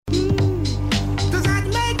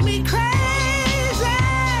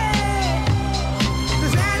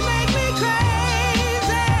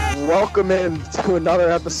welcome in to another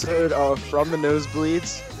episode of From the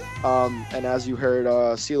Nosebleeds. And as you heard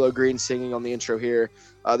CeeLo Green singing on the intro here,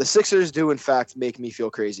 the Sixers do, in fact, make me feel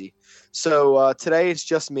crazy. So today it's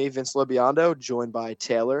just me, Vince Lobiondo, joined by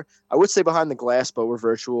Taylor. I would say behind the glass, but we're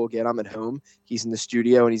virtual. Again, I'm at home. He's in the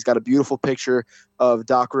studio, and he's got a beautiful picture of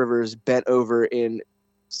Doc Rivers bent over in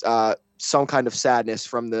some kind of sadness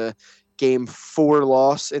from the Game 4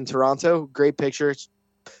 loss in Toronto. Great picture. It's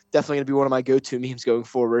definitely going to be one of my go-to memes going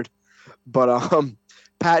forward. But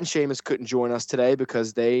Pat and Seamus couldn't join us today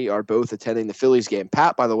because they are both attending the Phillies game.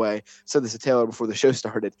 Pat, by the way, said this to Taylor before the show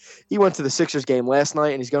started. He went to the Sixers game last night,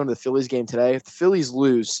 and he's going to the Phillies game today. If the Phillies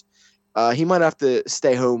lose, he might have to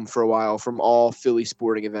stay home for a while from all Philly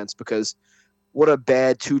sporting events because what a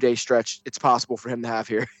bad 2-day stretch it's possible for him to have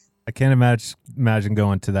here. I can't imagine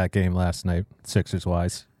going to that game last night,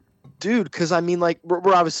 Sixers-wise. Dude, because, I mean, like,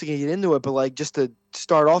 we're obviously going to get into it, but, like, just to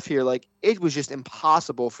start off here, like, it was just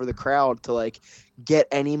impossible for the crowd to, like, get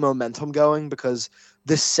any momentum going because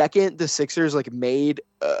the second the Sixers, like, made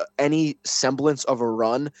any semblance of a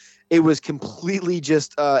run, it was completely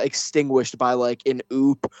just extinguished by, like, an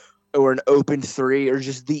oop or an open three or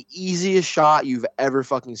just the easiest shot you've ever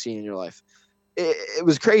fucking seen in your life. It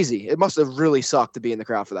was crazy. It must have really sucked to be in the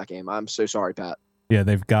crowd for that game. I'm so sorry, Pat. Yeah,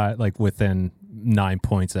 they've got like within 9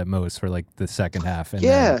 points at most for like the second half, and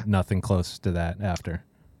then nothing close to that after.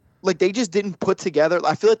 Like they just didn't put together.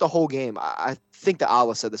 I feel like the whole game. I think that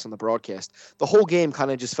Allah said this on the broadcast. The whole game kind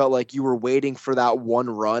of just felt like you were waiting for that one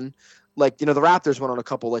run. Like, you know, the Raptors went on a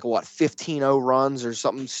couple like 15-0 runs or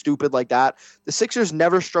something stupid like that. The Sixers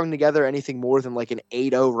never strung together anything more than like an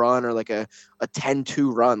 8-0 run or like a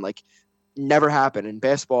 10-2 run. Like, never happened. And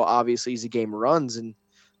basketball obviously is a game of runs, and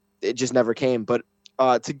it just never came. But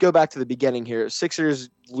to go back to the beginning here, Sixers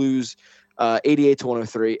lose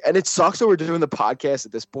 88-103, and it sucks that we're doing the podcast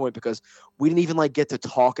at this point because we didn't even like get to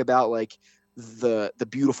talk about like the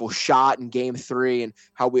beautiful shot in Game 3 and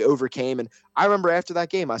how we overcame. And I remember after that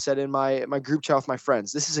game, I said in my group chat with my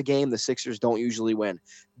friends, this is a game the Sixers don't usually win.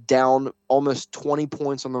 Down almost 20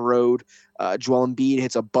 points on the road, Joel Embiid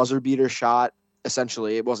hits a buzzer beater shot.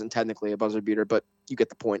 Essentially, it wasn't technically a buzzer beater, but you get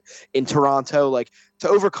the point. In Toronto, like, to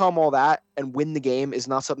overcome all that and win the game is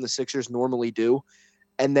not something the Sixers normally do.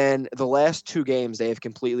 And then the last two games, they have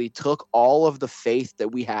completely took all of the faith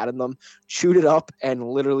that we had in them, chewed it up, and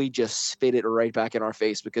literally just spit it right back in our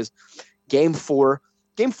face. Because Game 4,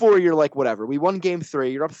 you're like, whatever. We won Game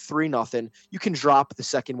 3. You're up 3-0. You can drop the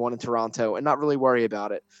second one in Toronto and not really worry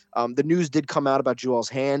about it. The news did come out about Joel's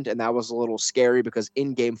hand, and that was a little scary because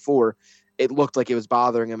in Game 4, it looked like it was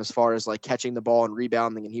bothering him as far as like catching the ball and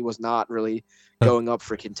rebounding, and he was not really going up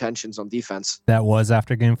for contentions on defense. That was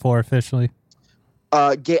after Game 4 officially?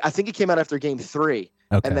 I think it came out after Game 3.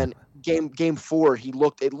 Okay. And then game 4,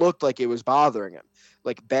 it looked like it was bothering him,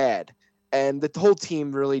 like bad. And the whole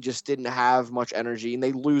team really just didn't have much energy, and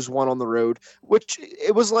they lose one on the road, which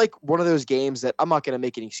it was like one of those games that I'm not going to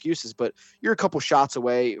make any excuses, but you're a couple shots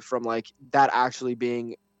away from like that actually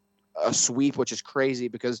being a sweep, which is crazy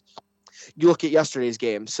because you look at yesterday's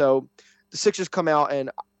game. So the Sixers come out,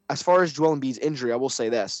 and as far as Joel Embiid's injury, I will say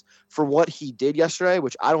this. For what he did yesterday,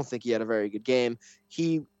 which I don't think he had a very good game,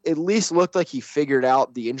 he at least looked like he figured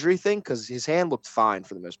out the injury thing because his hand looked fine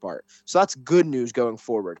for the most part. So that's good news going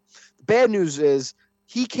forward. The bad news is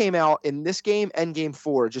he came out in this game and Game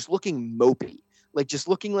 4 just looking mopey. Like, just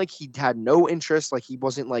looking like he had no interest, like he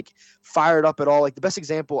wasn't, like, fired up at all. Like, the best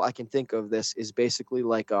example I can think of this is basically,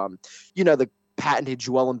 like, the patented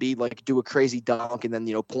Joel Embiid, like, do a crazy dunk and then,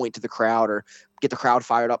 point to the crowd or get the crowd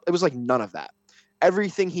fired up. It was, like, none of that.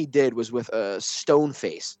 Everything he did was with a stone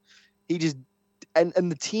face. He just – and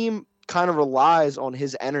the team kind of relies on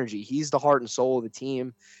his energy. He's the heart and soul of the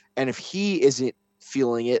team. And if he isn't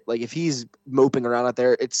feeling it, like, if he's moping around out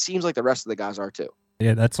there, it seems like the rest of the guys are too.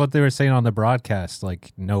 Yeah, that's what they were saying on the broadcast.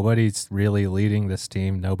 Like, nobody's really leading this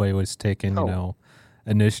team. Nobody was taking,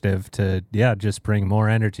 initiative to, just bring more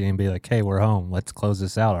energy and be like, hey, we're home. Let's close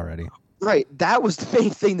this out already. Right. That was the main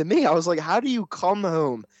thing to me. I was like, how do you come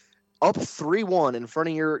home up 3-1 in front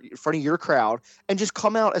of your crowd and just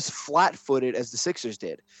come out as flat-footed as the Sixers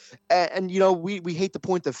did? And we hate to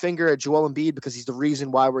point the finger at Joel Embiid because he's the reason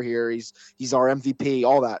why we're here. He's our MVP,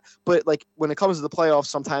 all that. But like when it comes to the playoffs,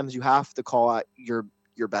 sometimes you have to call out your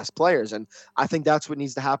best players, and I think that's what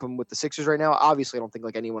needs to happen with the Sixers right now. Obviously, I don't think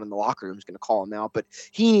like anyone in the locker room is going to call him out, but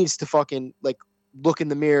he needs to fucking like look in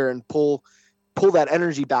the mirror and pull that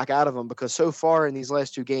energy back out of him, because so far in these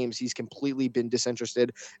last two games, he's completely been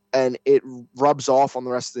disinterested, and it rubs off on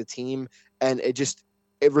the rest of the team, and it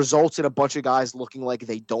results in a bunch of guys looking like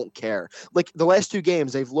they don't care. Like the last two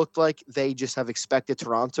games, they've looked like they just have expected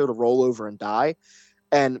Toronto to roll over and die.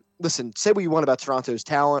 And listen, say what you want about Toronto's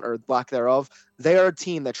talent or lack thereof. They are a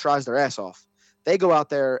team that tries their ass off. They go out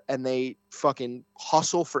there and they fucking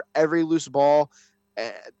hustle for every loose ball.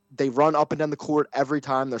 They run up and down the court every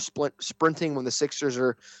time. They're sprinting when the Sixers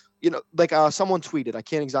are, like someone tweeted, I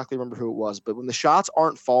can't exactly remember who it was, but when the shots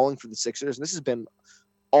aren't falling for the Sixers, and this has been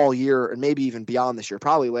all year and maybe even beyond this year,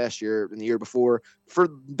 probably last year and the year before, for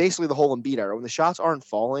basically the whole Embiid era, when the shots aren't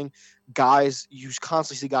falling, guys, you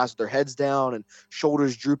constantly see guys with their heads down and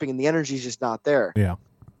shoulders drooping, and the energy is just not there. Yeah.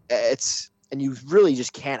 And you really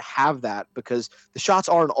just can't have that because the shots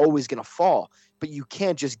aren't always going to fall. But you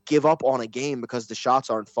can't just give up on a game because the shots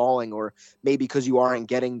aren't falling, or maybe because you aren't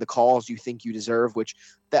getting the calls you think you deserve, which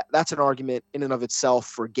that's an argument in and of itself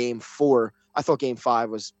for Game 4. I thought Game 5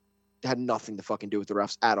 had nothing to fucking do with the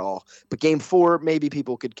refs at all. But Game 4, maybe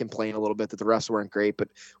people could complain a little bit that the refs weren't great, but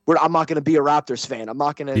I'm not going to be a Raptors fan. I'm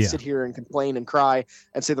not going to sit here and complain and cry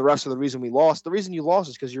and say the refs are the reason we lost. The reason you lost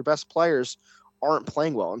is because your best players aren't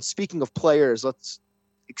playing well. And speaking of players, let's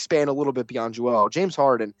expand a little bit beyond Joel. James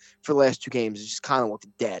Harden for the last 2 games has just kind of looked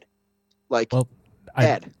dead.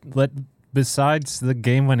 Dead. Besides the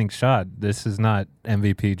game-winning shot, this is not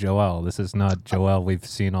MVP Joel. This is not Joel we've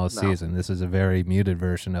seen all season. This is a very muted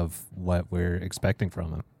version of what we're expecting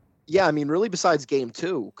from him. Yeah, I mean, really besides Game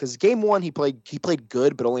 2, because Game 1 he played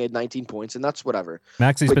good, but only had 19 points, and that's whatever.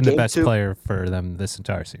 Maxey's been the best player for them this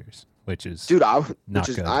entire series, which is good.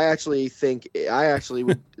 I actually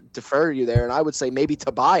would defer you there, and I would say maybe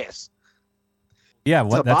Tobias. Yeah,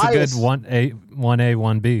 that's a good 1A,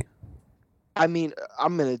 1B. I mean,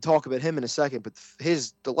 I'm going to talk about him in a second, but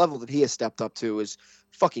the level that he has stepped up to is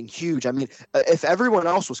fucking huge. I mean, if everyone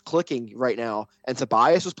else was clicking right now and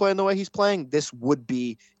Tobias was playing the way he's playing, this would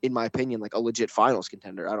be, in my opinion, like a legit finals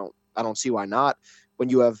contender. I don't see why not when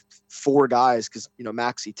you have 4 guys, because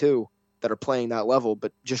Maxey too, that are playing that level.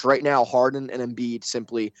 But just right now, Harden and Embiid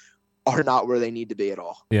simply are not where they need to be at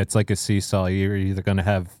all. Yeah, it's like a seesaw. You're either going to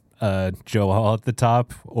have Joel at the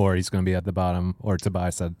top, or he's going to be at the bottom, or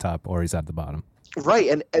Tobias at the top, or he's at the bottom. Right,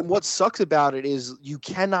 and what sucks about it is you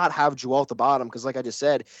cannot have Joel at the bottom because, like I just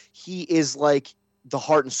said, he is like the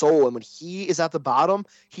heart and soul, and when he is at the bottom,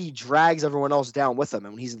 he drags everyone else down with him,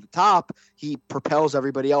 and when he's at the top, he propels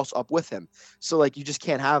everybody else up with him. So, you just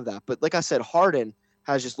can't have that. But like I said, Harden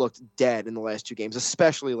has just looked dead in the last 2 games,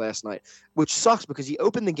 especially last night, which sucks because he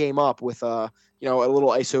opened the game up with a little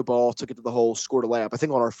ISO ball, took it to the hole, scored a layup, I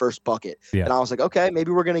think on our first bucket. Yeah. And I was like, okay,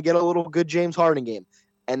 maybe we're going to get a little good James Harden game.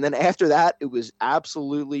 And then after that, it was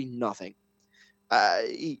absolutely nothing.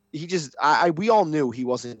 We all knew he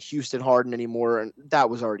wasn't Houston Harden anymore, and that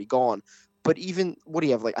was already gone. But even, what do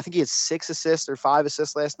you have? I think he had 6 assists or 5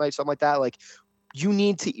 assists last night, something like that. You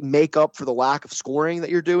need to make up for the lack of scoring that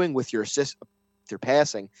you're doing with your assists, your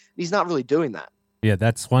passing. He's not really doing that. Yeah,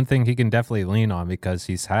 that's one thing he can definitely lean on because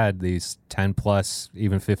he's had these 10 plus,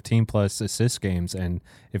 even 15 plus assist games. And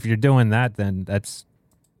if you're doing that, then that's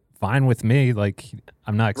fine with me.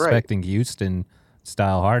 I'm not expecting Houston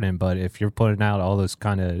style Harden, but if you're putting out all those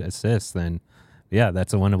kind of assists, then yeah,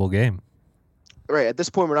 that's a winnable game. Right. At this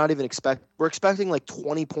point, we're not even we're expecting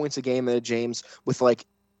 20 points a game out of James with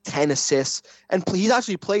 10 assists. And he's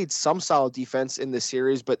actually played some solid defense in this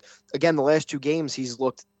series. But again, the last 2 games, he's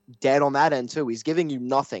looked dead on that end too. He's giving you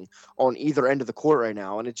nothing on either end of the court right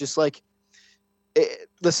now. And it's just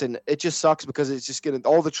it just sucks because it's just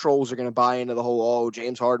all the trolls are going to buy into the whole,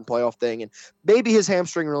 James Harden playoff thing. And maybe his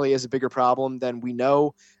hamstring really is a bigger problem than we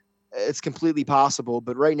know. It's completely possible.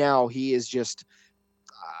 But right now he is just,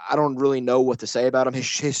 I don't really know what to say about him.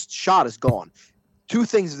 His shot is gone. 2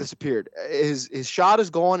 things have disappeared. His shot is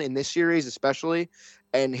gone in this series, especially,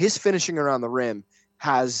 and his finishing around the rim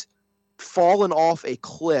has fallen off a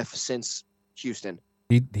cliff since Houston.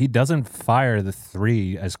 He doesn't fire the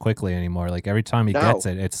 3 as quickly anymore. Every time he gets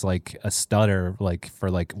it, it's like a stutter, for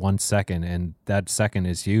 1 second, and that second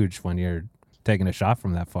is huge when you're taking a shot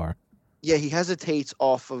from that far. Yeah, he hesitates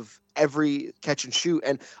off of every catch and shoot.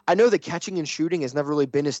 And I know that catching and shooting has never really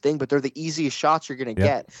been his thing, but they're the easiest shots you're going to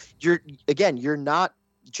get. You're not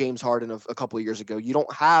James Harden of a couple of years ago. You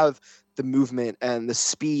don't have the movement and the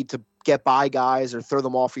speed to get by guys or throw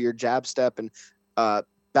them off of your jab step and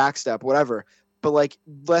back step, whatever. But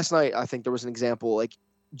last night, I think there was an example.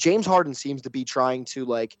 James Harden seems to be trying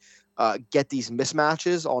to get these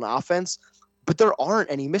mismatches on offense, but there aren't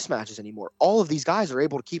any mismatches anymore. All of these guys are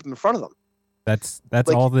able to keep him in front of them. That's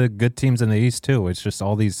all the good teams in the East too. It's just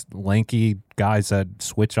all these lanky guys that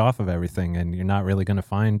switch off of everything, and you're not really going to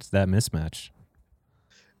find that mismatch.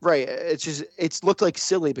 Right. It's looked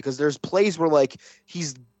silly because there's plays where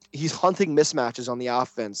he's hunting mismatches on the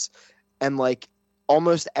offense, and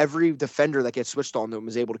almost every defender that gets switched on to him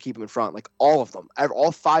is able to keep him in front. Like all of them,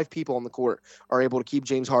 all 5 people on the court are able to keep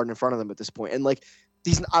James Harden in front of them at this point. And like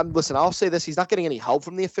listen, I'll say this: he's not getting any help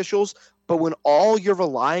from the officials. But when all you're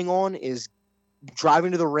relying on is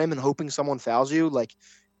driving to the rim and hoping someone fouls you, like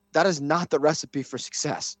that is not the recipe for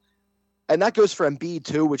success. And that goes for Embiid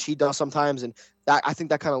too, which he does sometimes. And that I think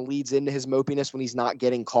that kind of leads into his mopiness when he's not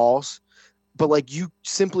getting calls. But like you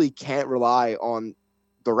simply can't rely on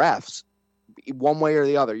the refs one way or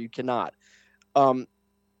the other. You cannot.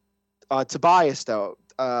 Tobias, though,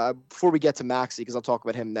 before we get to Maxey, because I'll talk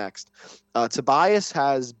about him next. Tobias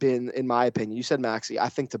has been, in my opinion, you said Maxey, I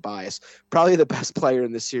think Tobias, probably the best player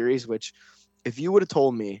in this series, which if you would have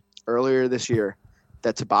told me earlier this year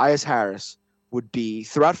that Tobias Harris would be,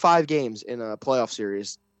 throughout 5 games in a playoff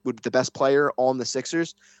series, would be the best player on the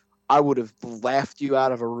Sixers, I would have laughed you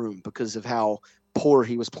out of a room because of how poor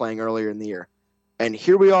he was playing earlier in the year. And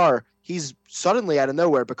here we are. He's suddenly out of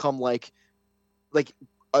nowhere become like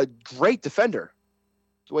a great defender.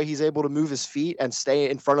 The way he's able to move his feet and stay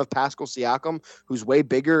in front of Pascal Siakam, who's way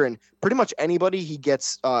bigger, and pretty much anybody he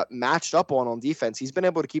gets matched up on defense, he's been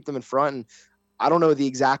able to keep them in front. And I don't know the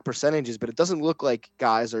exact percentages, but it doesn't look like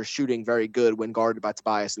guys are shooting very good when guarded by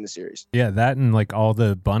Tobias in the series. Yeah, that and like all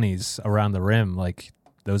the bunnies around the rim, like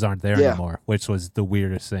those aren't there anymore, which was the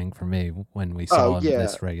weirdest thing for me when we saw him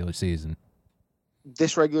this regular season.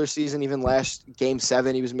 This regular season, even last Game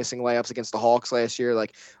 7, he was missing layups against the Hawks last year.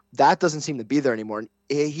 Like that doesn't seem to be there anymore.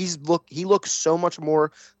 He looks so much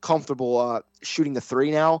more comfortable shooting the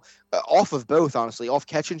 3 now, off of both, honestly, off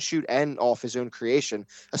catch and shoot and off his own creation.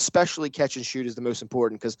 Especially catch and shoot is the most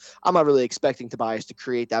important because I'm not really expecting Tobias to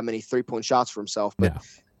create that many 3-point shots for himself. But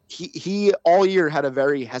he all year had a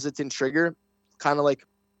very hesitant trigger, kind of like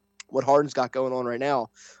what Harden's got going on right now,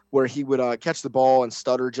 where he would catch the ball and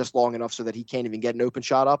stutter just long enough so that he can't even get an open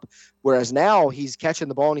shot up. Whereas now he's catching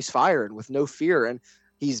the ball and he's firing with no fear. And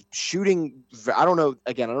he's shooting, I don't know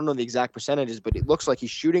the exact percentages, but it looks like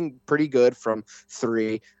he's shooting pretty good from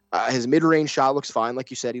 3. His mid-range shot looks fine. Like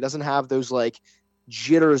you said, he doesn't have those like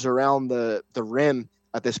jitters around the rim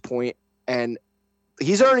at this point. And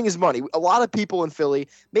he's earning his money. A lot of people in Philly,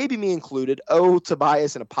 maybe me included, owe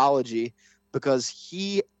Tobias an apology because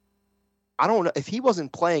I don't know if he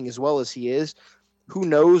wasn't playing as well as he is. Who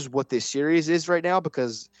knows what this series is right now,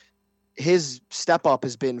 because his step up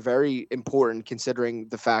has been very important considering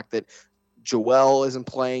the fact that Joel isn't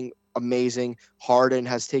playing amazing. Harden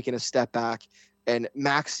has taken a step back, and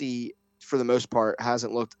Maxey, for the most part,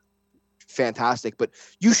 hasn't looked fantastic. But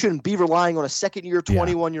you shouldn't be relying on a second-year,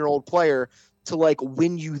 21-year-old player to like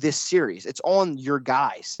win you this series. It's on your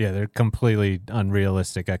guys. Yeah, they're completely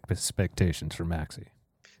unrealistic expectations for Maxey.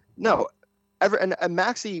 No. And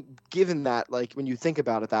Maxey, given that, like when you think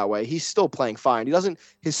about it that way, he's still playing fine.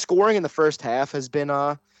 His scoring in the first half has been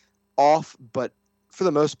off, but for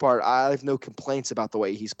the most part, I have no complaints about the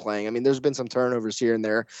way he's playing. I mean, there's been some turnovers here and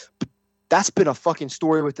there, but that's been a fucking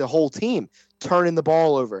story with the whole team, turning the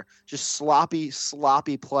ball over, just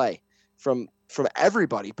sloppy play from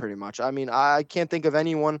everybody pretty much. I mean, I can't think of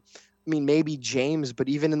anyone. I mean, maybe James, but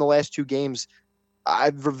even in the last 2 games,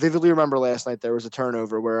 I vividly remember last night there was a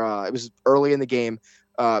turnover where it was early in the game.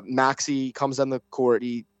 Maxey comes on the court.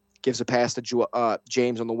 He gives a pass to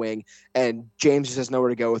James on the wing, and James just has nowhere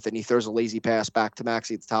to go with it, and he throws a lazy pass back to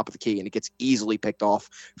Maxey at the top of the key, and it gets easily picked off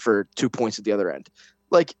for 2 points at the other end.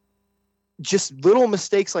 Like, just little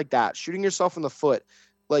mistakes like that, shooting yourself in the foot.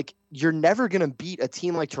 Like, you're never going to beat a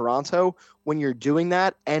team like Toronto when you're doing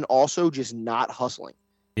that and also just not hustling.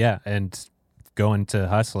 Yeah, and going to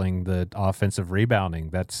hustling, the offensive rebounding,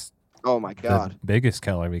 that's the biggest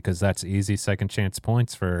killer, because that's easy second chance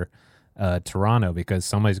points for Toronto, because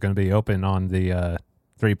somebody's going to be open on the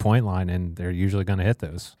 3-point line, and they're usually going to hit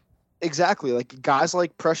those. Exactly. Like guys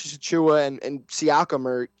like Precious Achiuwa and Siakam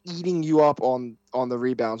are eating you up on the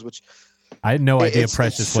rebounds, which I had no idea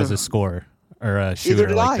Precious was a scorer or a shooter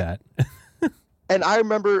like that. And I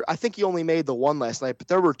remember, I think he only made the 1 last night, but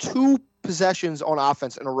there were 2 possessions on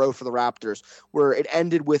offense in a row for the Raptors where it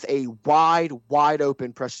ended with a wide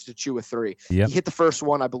open Precious Achiuwa 3. Yep. He hit the first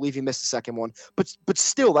one. I believe he missed the second one. But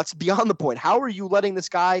still, that's beyond the point. How are you letting this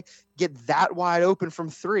guy get that wide open from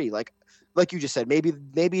 3? Like you just said, maybe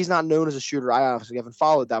he's not known as a shooter. I obviously haven't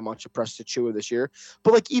followed that much of Precious Achiuwa this year.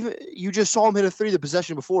 But like, even you just saw him hit a 3 the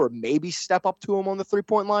possession before. Maybe step up to him on the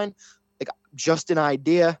 3-point line. Like, just an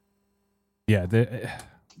idea. Yeah,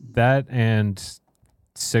 that and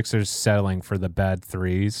Sixers settling for the bad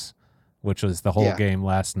 3s, which was the whole game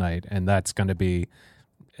last night, and that's going to be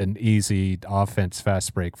an easy offense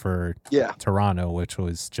fast break for Toronto, which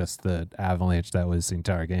was just the avalanche that was the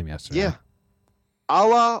entire game yesterday. Yeah.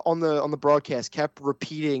 Allah on the broadcast kept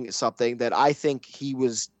repeating something that I think he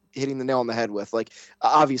was hitting the nail on the head with. Like,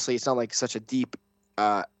 obviously, it's not like such a deep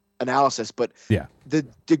analysis, but Yeah. the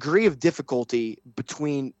degree of difficulty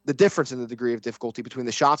between the difference in the degree of difficulty between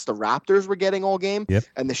the shots the Raptors were getting all game Yep.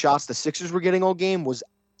 and the shots the Sixers were getting all game was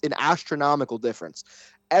an astronomical difference.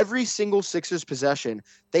 Every single Sixers possession,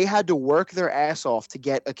 they had to work their ass off to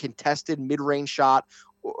get a contested mid-range shot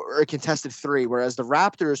or a contested three, whereas the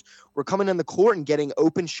Raptors were coming in the court and getting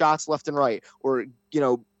open shots left and right, or, you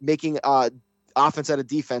know, making offense out of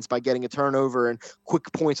defense by getting a turnover and quick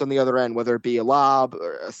points on the other end, whether it be a lob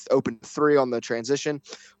or an open three on the transition.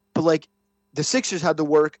 But like the Sixers had to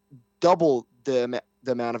work double the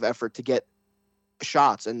amount of effort to get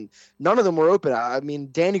shots, and none of them were open. I mean,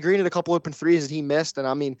 Danny Green had a couple open threes that he missed, and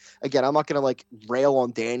I mean, again, I'm not gonna like rail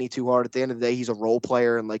on Danny too hard. At the end of the day, he's a role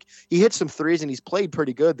player, and like he hit some threes and he's played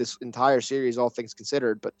pretty good this entire series, all things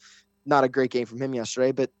considered. But not a great game from him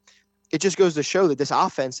yesterday. But it just goes to show that this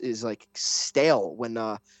offense is like stale when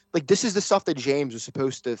like this is the stuff that James was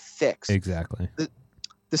supposed to fix. Exactly.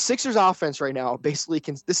 The Sixers offense right now basically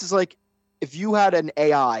this is like if you had an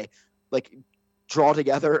AI like draw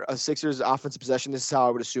together a Sixers offensive possession, this is how I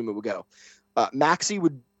would assume it would go. Maxey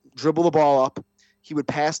would dribble the ball up. He would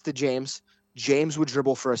pass to James. James would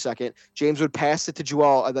dribble for a second. James would pass it to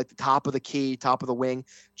Joel at like the top of the key, top of the wing.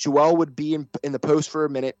 Joel would be in the post for a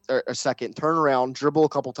minute or a second, turn around, dribble a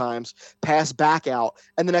couple times, pass back out,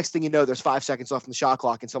 and the next thing you know, there's 5 seconds left in the shot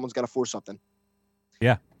clock and someone's got to force something.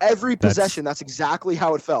 Yeah. Every possession, that's exactly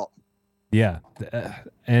how it felt. Yeah.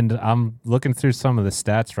 And I'm looking through some of the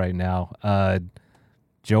stats right now.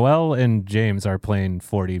 Joel and James are playing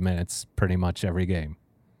 40 minutes pretty much every game.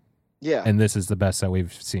 Yeah. And this is the best that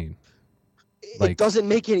we've seen. It doesn't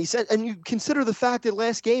make any sense. And you consider the fact that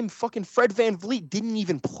last game, fucking Fred VanVleet didn't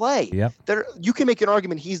even play. Yep. You can make an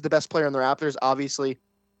argument he's the best player in the Raptors, obviously,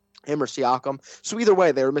 him or Siakam. So either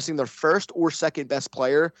way, they were missing their first or second best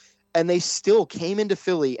player, and they still came into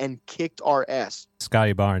Philly and kicked our ass.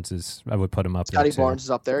 Scotty Barnes I would put him up there. Scotty Barnes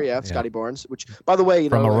is up there, yeah. Scotty Barnes, which, by the way,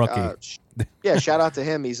 from a rookie. Yeah, shout out to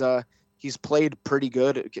him. He's played pretty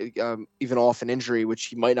good, even off an injury, which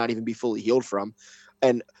he might not even be fully healed from.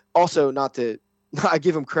 And also, I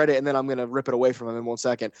give him credit, and then I'm going to rip it away from him in 1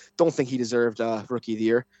 second. Don't think he deserved Rookie of the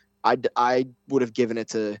Year. I would have given it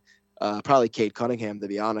to probably Cade Cunningham, to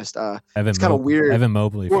be honest. It's kind of weird. Evan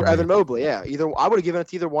Mobley. Or Evan Mobley, yeah. I would have given it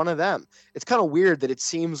to either one of them. It's kind of weird that it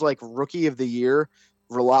seems like Rookie of the Year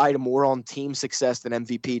relied more on team success than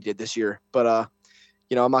MVP did this year. But,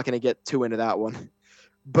 I'm not going to get too into that one.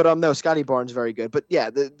 But, no, Scotty Barnes, very good. But, yeah,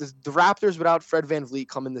 the Raptors without Fred VanVleet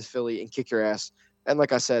come in this Philly and kick your ass. And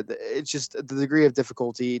like I said, it's just the degree of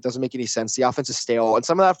difficulty doesn't make any sense. The offense is stale, and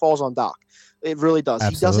some of that falls on Doc. It really does.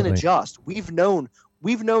 Absolutely. He doesn't adjust. We've known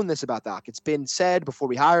this about Doc. It's been said before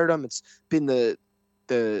we hired him. It's been the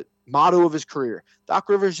motto of his career. Doc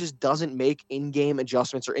Rivers just doesn't make in-game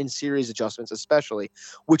adjustments or in-series adjustments, especially,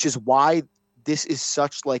 which is why this is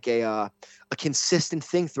such like a consistent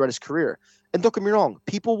thing throughout his career. And don't get me wrong,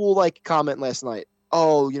 people will like comment last night,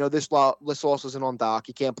 oh, this loss isn't on Doc.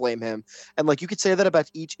 You can't blame him. And like you could say that about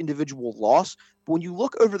each individual loss, but when you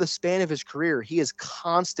look over the span of his career, he is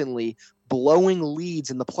constantly blowing leads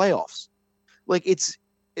in the playoffs. Like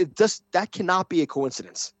that cannot be a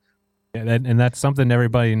coincidence. Yeah, and that's something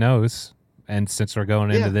everybody knows. And since we're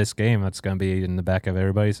going into this game, that's going to be in the back of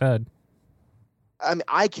everybody's head. I mean,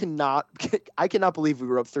 I cannot believe we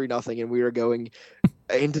were up 3-0 and we were going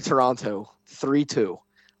into Toronto 3-2.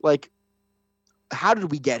 Like, how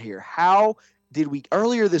did we get here? How did we?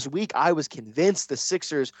 Earlier this week, I was convinced the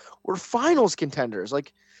Sixers were finals contenders.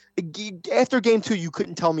 Like, after game 2, you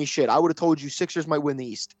couldn't tell me shit. I would have told you Sixers might win the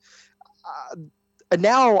East. And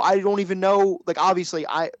now I don't even know. Like, obviously,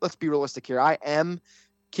 let's be realistic here. I am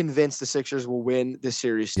convinced the Sixers will win this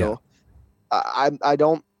series still. Yeah.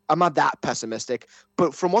 I'm not that pessimistic.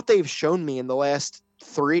 But from what they've shown me in the last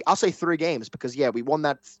 3 games, because, yeah, we won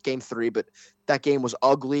that game 3, but that game was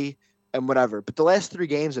ugly and whatever. But the last 3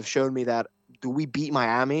 games have shown me that, do we beat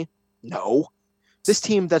Miami? No. This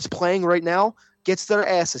team that's playing right now gets their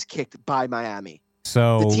asses kicked by Miami.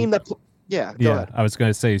 So the team that, yeah, go ahead. I was going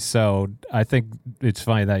to say, so I think it's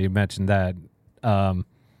funny that you mentioned that,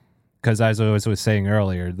 because as I was saying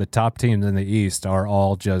earlier, the top teams in the East are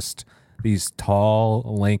all just these tall,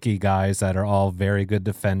 lanky guys that are all very good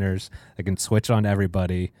defenders. They can switch on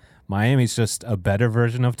everybody. Miami's just a better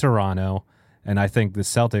version of Toronto. And I think the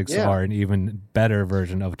Celtics are an even better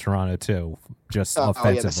version of Toronto too, just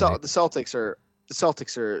offensively. The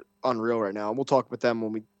Celtics are unreal right now, and we'll talk about them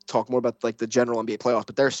when we talk more about like the general NBA playoffs.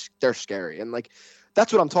 But they're scary, and like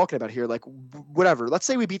That's what I'm talking about here. Like, whatever. Let's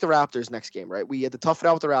say we beat the Raptors next game, right? We had to tough it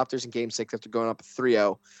out with the Raptors in Game 6 after going up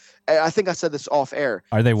 3-0. And I think I said this off air.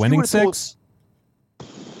 Are they winning 6?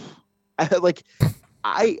 Like,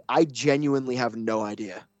 I genuinely have no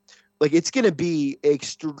idea. Like, it's going to be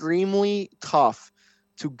extremely tough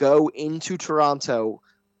to go into Toronto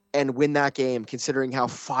and win that game, considering how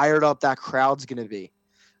fired up that crowd's going to be.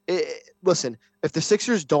 Listen, if the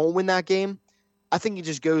Sixers don't win that game, I think it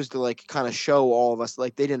just goes to like kind of show all of us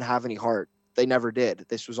like they didn't have any heart. They never did.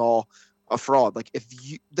 This was all a fraud. Like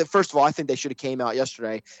first of all, I think they should have came out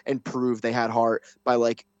yesterday and proved they had heart by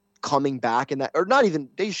like coming back in that, or not even,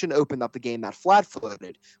 they shouldn't open up the game that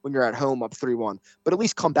flat-footed when you're at home up 3-1, but at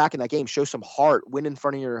least come back in that game, show some heart, win in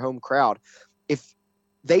front of your home crowd. If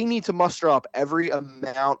they need to muster up every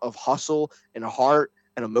amount of hustle and heart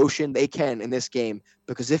and emotion they can in this game,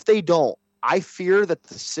 because if they don't, I fear that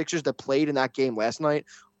the Sixers that played in that game last night,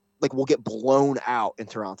 like, will get blown out in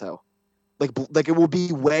Toronto. Like it will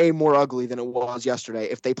be way more ugly than it was yesterday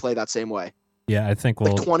if they play that same way. Yeah, I think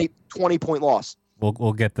we'll like 20 point loss.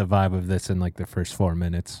 We'll get the vibe of this in like the first 4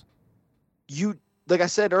 minutes. Like I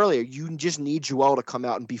said earlier, you just need Joel to come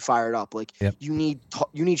out and be fired up. Like, yep. you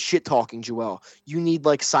need shit talking Joel. You need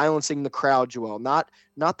like silencing the crowd Joel. Not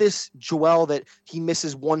this Joel that he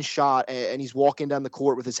misses one shot and he's walking down the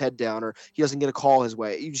court with his head down, or he doesn't get a call his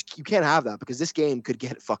way. You can't have that, because this game could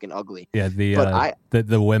get fucking ugly. Yeah,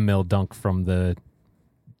 the windmill dunk from the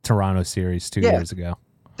Toronto series 2 years ago.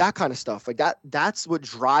 That kind of stuff. Like that's what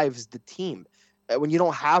drives the team. When you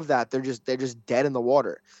don't have that, they're just dead in the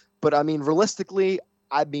water. But I mean, realistically,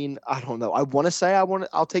 I don't know. I want to say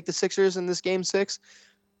I'll take the Sixers in this Game 6.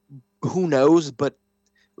 Who knows? But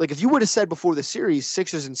like, if you would have said before the series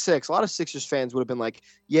Sixers in 6, a lot of Sixers fans would have been like,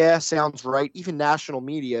 "Yeah, sounds right." Even national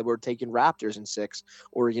media were taking Raptors in 6,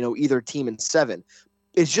 or either team in 7.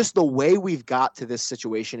 It's just the way we've got to this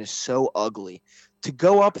situation is so ugly. To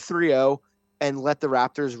go up 3-0 and let the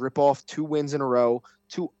Raptors rip off 2 wins in a row,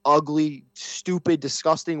 2 ugly, stupid,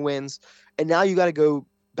 disgusting wins, and now you got to go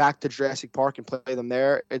back to Jurassic Park and play them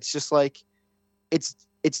there. It's just like, it's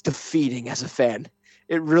defeating as a fan.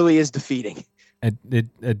 It really is defeating. It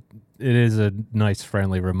is a nice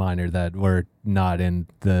friendly reminder that we're not in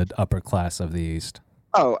the upper class of the East.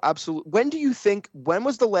 Oh, absolutely. When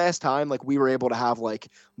was the last time like we were able to have like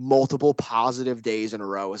multiple positive days in a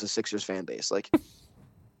row as a Sixers fan base? Like,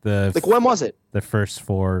 when was it? The first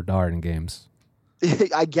 4 Harden games.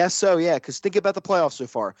 I guess so, yeah, because think about the playoffs so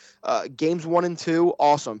far. Games 1 and 2,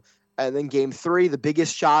 awesome. And then Game 3, the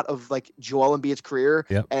biggest shot of like Joel Embiid's career.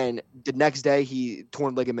 Yep. And the next day, he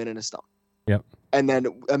torn ligament in his thumb. Yep. And then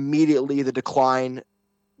immediately the decline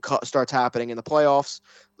starts happening in the playoffs.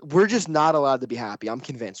 We're just not allowed to be happy. I'm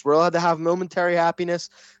convinced. We're allowed to have momentary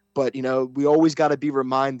happiness, but we always got to be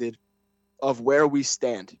reminded of where we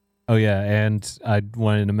stand. Oh, yeah, and I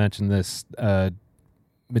wanted to mention this.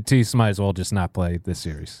 Matisse might as well just not play this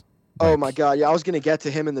series. Oh, my God. Yeah, I was going to get to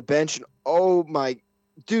him in the bench. And oh, my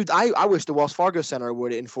 – dude, I wish the Wells Fargo Center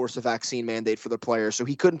would enforce a vaccine mandate for their players so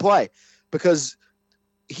he couldn't play, because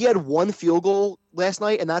he had 1 field goal last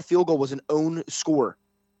night, and that field goal was an own score.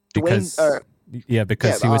 Because he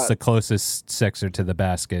was the closest Sixer to the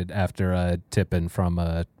basket after a tip-in from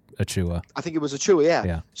Achua. I think it was Achua,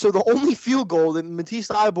 yeah. So the only field goal that Matisse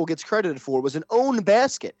Thybulle gets credited for was an own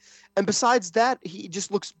basket. And besides that, he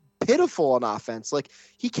just looks pitiful on offense. Like,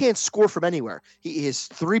 he can't score from anywhere. His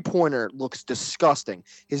three-pointer looks disgusting.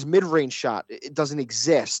 His mid-range shot, it doesn't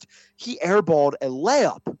exist. He airballed a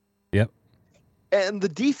layup. Yep. And the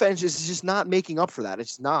defense is just not making up for that.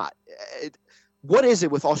 It's not. What is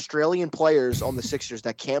it with Australian players on the Sixers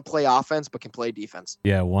that can't play offense but can play defense?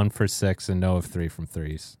 Yeah, 1 for 6 and 0 of 3 from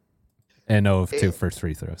threes. And 0 of 2 for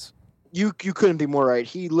free throws. You couldn't be more right.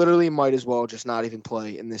 He literally might as well just not even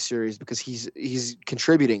play in this series, because he's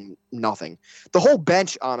contributing nothing. The whole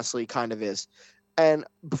bench, honestly, kind of is. And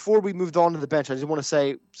before we moved on to the bench, I just want to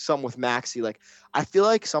say something with Maxey. Like, I feel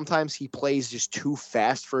like sometimes he plays just too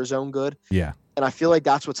fast for his own good. Yeah. And I feel like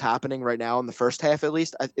that's what's happening right now in the first half, at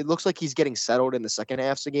least. It looks like he's getting settled in the second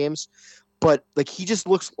halves of games. But, like, he just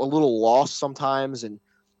looks a little lost sometimes, and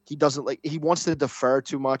he doesn't he wants to defer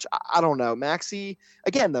too much. I don't know. Maxey,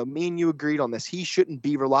 again, though, me and you agreed on this. He shouldn't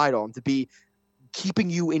be relied on to be keeping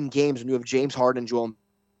you in games when you have James Harden and Joel.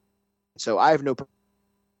 So I have no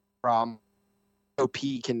problem. I hope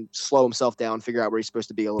he can slow himself down, figure out where he's supposed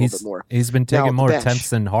to be a little bit more. He's been taking more attempts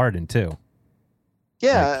than Harden, too.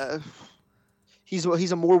 Yeah. He's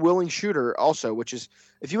a more willing shooter also, which is,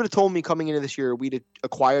 if you would have told me coming into this year we'd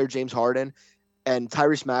acquire James Harden and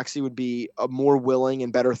Tyrese Maxey would be a more willing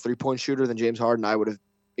and better three-point shooter than James Harden, I would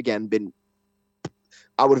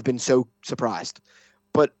have been so surprised.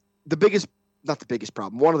 the biggest, not the biggest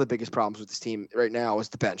problem, one of the biggest problems with this team right now is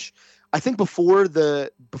the bench. I think before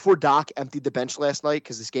Doc emptied the bench last night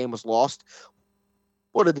because this game was lost,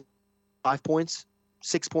 what did 5 points,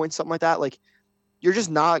 6 points, something like that? Like, you're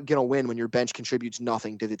just not going to win when your bench contributes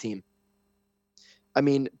nothing to the team. I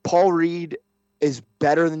mean, Paul Reed is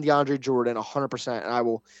better than DeAndre Jordan 100%, and I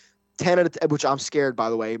will 10 out of 10, which I'm scared, by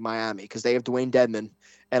the way, Miami, because they have Dwayne Dedman,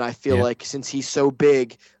 and I feel like since he's so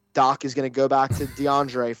big, Doc is going to go back to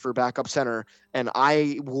DeAndre for backup center, and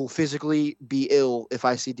I will physically be ill if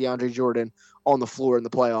I see DeAndre Jordan on the floor in the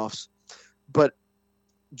playoffs. But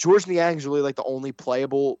George Niang is really like the only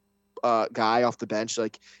playable guy off the bench,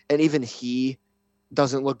 like, and even he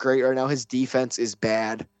doesn't look great right now. His defense is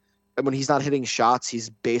bad, and when he's not hitting shots, he's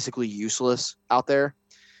basically useless out there.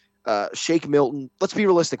 Shake Milton, let's be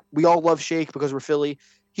realistic. We all love Shake because we're Philly.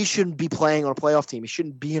 He shouldn't be playing on a playoff team. He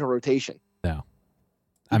shouldn't be in a rotation. No.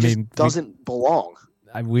 He doesn't belong.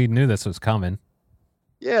 We knew this was coming.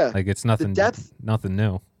 Yeah. Like, it's nothing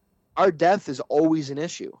new. Our depth is always an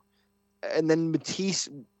issue. And then Matisse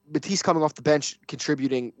coming off the bench,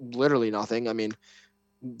 contributing literally nothing. I mean,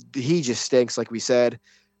 he just stinks, like we said.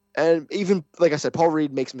 And even, like I said, Paul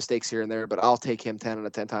Reed makes mistakes here and there, but I'll take him 10 out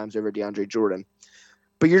of 10 times over DeAndre Jordan.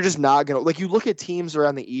 But you're just not going to – like, you look at teams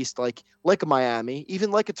around the East, like a Miami,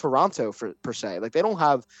 even like a Toronto per se. Like, they don't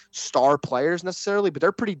have star players necessarily, but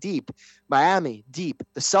they're pretty deep. Miami, deep.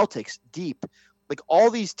 The Celtics, deep. Like,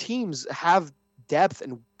 all these teams have depth,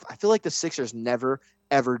 and I feel like the Sixers never,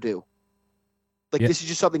 ever do. Like, This is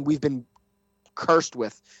just something we've been cursed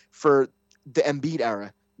with for the Embiid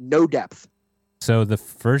era. No depth. So the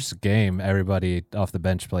first game, everybody off the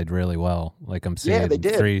bench played really well. Like, I'm seeing they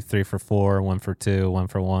did. three for 4, 1 for 2, 1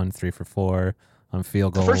 for 1, 3 for 4 on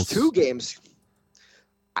field goals. The first 2 games,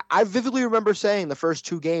 I vividly remember saying the first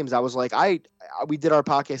 2 games, I was like, we did our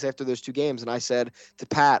podcast after those 2 games, and I said to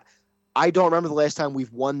Pat, I don't remember the last time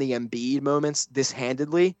we've won the Embiid moments this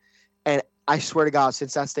handedly, and I swear to God,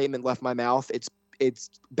 since that statement left my mouth, it's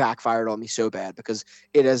backfired on me so bad because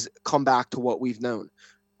it has come back to what we've known,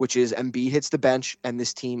 which is Embiid hits the bench and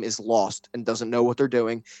this team is lost and doesn't know what they're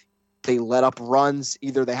doing. They let up runs.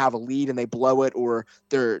 Either they have a lead and they blow it, or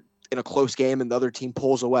they're in a close game and the other team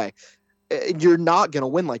pulls away. You're not going to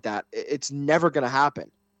win like that. It's never going to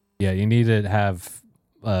happen. Yeah, you need to have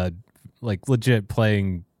like legit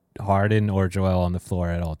playing Harden or Joel on the floor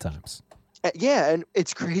at all times. Yeah, and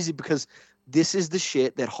it's crazy because this is the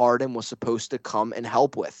shit that Harden was supposed to come and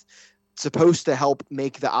help with. Supposed to help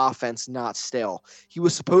make the offense not stale. He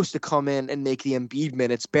was supposed to come in and make the Embiid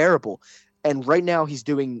minutes bearable. And right now he's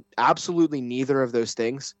doing absolutely neither of those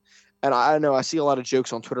things. And I know I see a lot of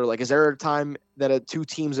jokes on Twitter, like, is there a time that 2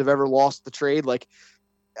 teams have ever lost the trade? Like,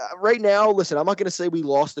 right now, listen, I'm not going to say we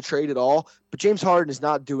lost the trade at all, but James Harden is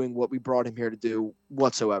not doing what we brought him here to do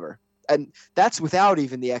whatsoever. And that's without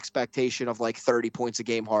even the expectation of like 30 points a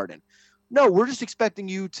game Harden. No, we're just expecting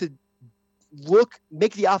you to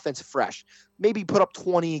make the offense fresh. Maybe put up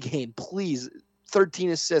 20 a game, please.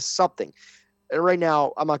 13 assists, something. And right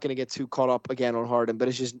now, I'm not going to get too caught up again on Harden, but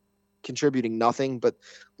it's just contributing nothing. But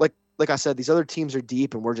like I said, these other teams are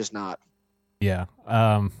deep, and we're just not. Yeah.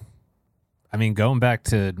 I mean, going back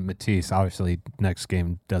to Matisse, obviously next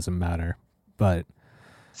game doesn't matter, but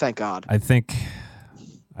thank God. I think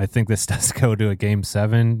this does go to a game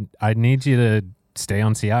 7. I need you to stay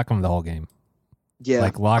on Siakam the whole game. Yeah,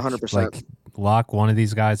 like lock 100%. Like lock one of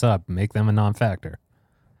these guys up, make them a non-factor.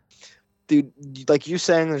 Dude, like you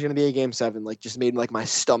saying there's going to be a game 7, like just made like my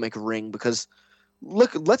stomach ring because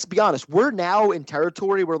look, let's be honest. We're now in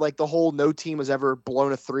territory where like the whole no team has ever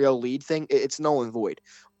blown a 3-0 lead thing. It's null and void.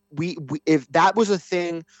 We if that was a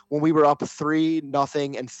thing when we were up 3-0 and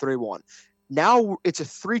 3-1. Now it's a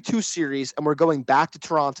 3-2 series, and we're going back to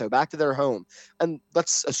Toronto, back to their home. And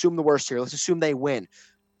let's assume the worst here. Let's assume they win.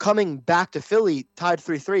 Coming back to Philly, tied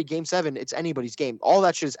 3-3, game 7, it's anybody's game. All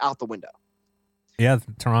that shit is out the window. Yeah,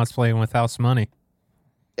 Toronto's playing with house money.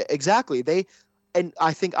 Exactly. And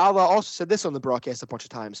I think Allah also said this on the broadcast a bunch of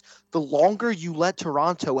times. The longer you let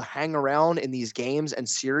Toronto hang around in these games and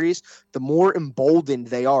series, the more emboldened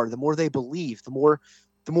they are, the more they believe, the more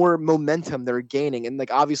momentum they're gaining. And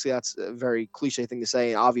like obviously that's a very cliche thing to say,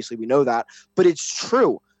 and obviously we know that, but it's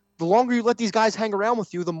true. The longer you let these guys hang around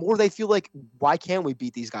with you, the more they feel like, why can't we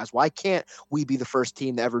beat these guys? Why can't we be the first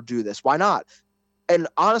team to ever do this? Why not? And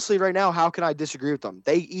honestly, right now, how can I disagree with them?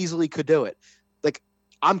 They easily could do it. Like,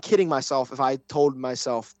 I'm kidding myself if I told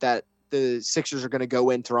myself that the Sixers are going to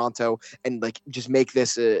go in Toronto and like just make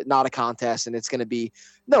this not a contest, and it's going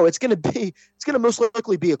to most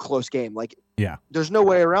likely be a close game. Like, yeah, there's no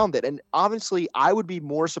way around it. And obviously, I would be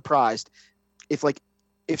more surprised if like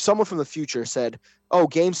if someone from the future said, "Oh,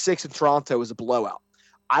 Game 6 in Toronto was a blowout,"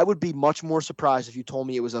 I would be much more surprised if you told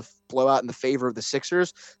me it was a blowout in the favor of the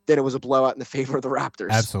Sixers than it was a blowout in the favor of the Raptors.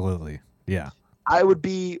 Absolutely. Yeah. I would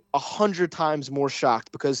be 100 times more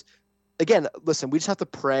shocked because, again, listen, we just have to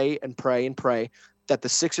pray and pray and pray that the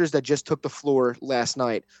Sixers that just took the floor last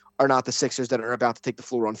night are not the Sixers that are about to take the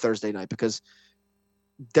floor on Thursday night, because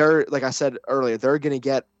they're, like I said earlier, they're going to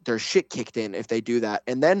get their shit kicked in if they do that.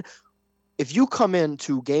 And then if you come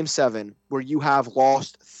into Game 7 where you have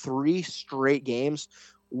lost 3 straight games,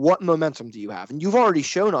 what momentum do you have? And you've already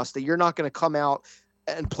shown us that you're not going to come out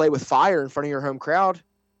and play with fire in front of your home crowd.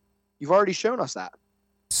 You've already shown us that.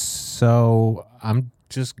 So I'm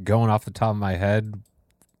just going off the top of my head.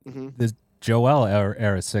 Mm-hmm. The Joel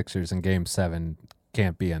era Sixers in Game 7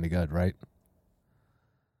 can't be any good, right?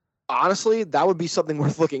 Honestly, that would be something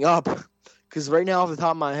worth looking up. Because right now, off the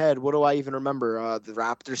top of my head, what do I even remember? The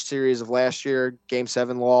Raptors series of last year, Game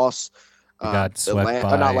 7 loss. Got swept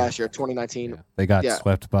by, not last year, 2019. Yeah, they got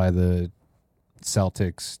swept by the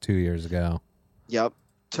Celtics 2 years ago. Yep.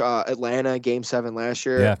 Atlanta, Game 7 last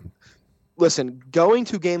year. Yeah. Listen, going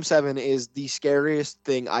to Game 7 is the scariest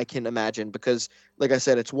thing I can imagine because, like I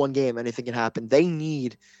said, it's one game. Anything can happen.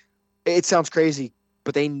 It sounds crazy,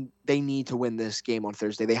 but they need to win this game on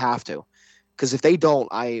Thursday. They have to. Because if they don't,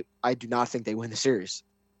 I do not think they win the series.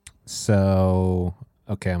 So,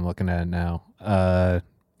 okay, I'm looking at it now.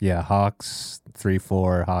 Yeah, Hawks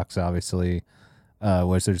 3-4. Hawks, obviously.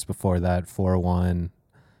 Wizards before that, 4-1.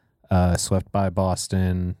 Swept by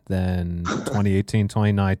Boston. Then 2018,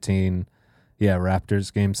 2019. Yeah,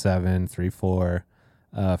 Raptors Game 7, 3-4.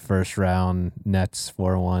 First round, Nets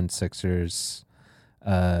 4-1. Sixers.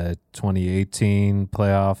 2018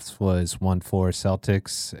 playoffs was 1-4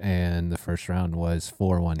 Celtics, and the first round was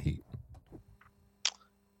 4-1 Heat.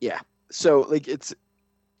 Yeah. So, like, it's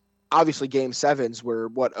obviously Game 7s were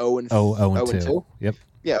what, 0-2? Yep.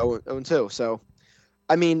 Yeah, 0-2. So,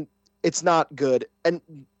 I mean, it's not good. And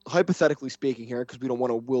hypothetically speaking here, because we don't want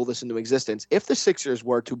to will this into existence, if the Sixers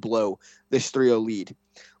were to blow this 3-0 lead,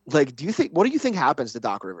 like, what do you think happens to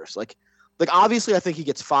Doc Rivers? Like, obviously, I think he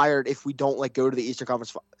gets fired if we don't go to the Eastern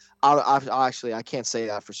Conference. I can't say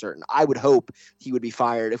that for certain. I would hope he would be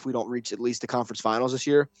fired if we don't reach at least the conference finals this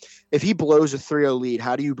year. If he blows a 3-0 lead,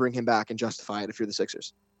 how do you bring him back and justify it if you're the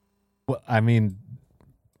Sixers? Well, I mean,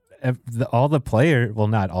 not all the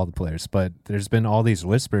players, but there's been all these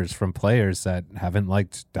whispers from players that haven't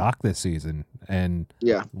liked Doc this season. And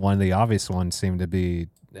one of the obvious ones seemed to be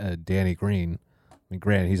Danny Green. I mean,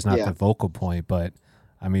 granted, he's not the vocal point, but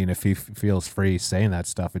I mean, if he feels free saying that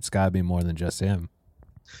stuff, it's got to be more than just him.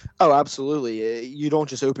 Oh, absolutely. You don't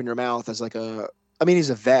just open your mouth as he's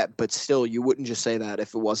a vet, but still, you wouldn't just say that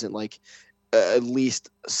if it wasn't at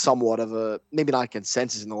least somewhat of a, maybe not a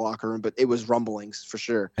consensus in the locker room, but it was rumblings for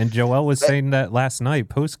sure. And Joel was saying that last night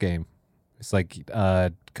post game. It's like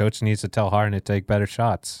coach needs to tell Harden to take better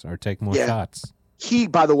shots or take more shots.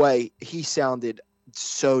 By the way, he sounded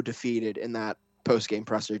so defeated in that post game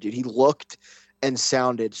presser, dude. He looked and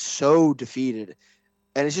sounded so defeated,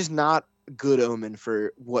 and it's just not a good omen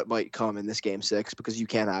for what might come in this Game 6 because you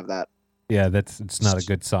can't have that. Yeah, it's not a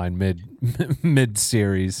good sign mid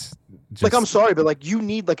series. I'm sorry, but you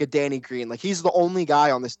need a Danny Green. He's the only guy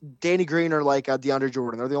on this. Danny Green or DeAndre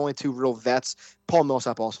Jordan. They're the only two real vets. Paul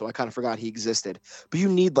Millsap also. I kind of forgot he existed. But you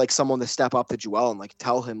need someone to step up to Joel and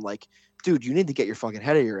tell him dude, you need to get your fucking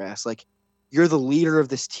head out of your ass. You're the leader of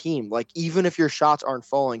this team. Even if your shots aren't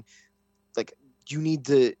falling, you need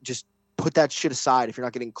to just put that shit aside. If you're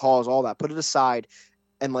not getting calls, all that, put it aside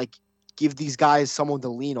and give these guys someone to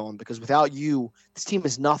lean on, because without you, this team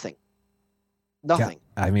is nothing. Nothing.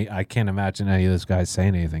 Yeah, I mean, I can't imagine any of those guys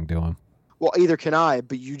saying anything to him. Well, either can I,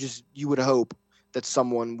 but you would hope that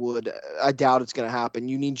someone would. I doubt it's going to happen.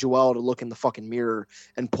 You need Joel to look in the fucking mirror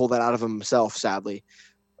and pull that out of himself, sadly.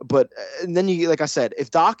 But and then like I said,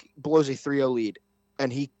 if Doc blows a 3-0 lead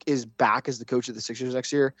and he is back as the coach of the Sixers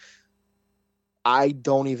next year, I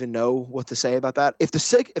don't even know what to say about that. If the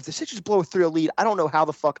Sixers blow a 3-0 lead, I don't know how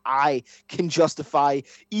the fuck I can justify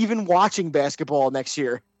even watching basketball next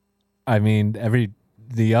year. I mean,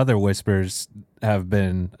 the other whispers have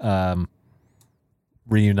been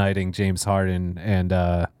reuniting James Harden and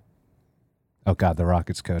the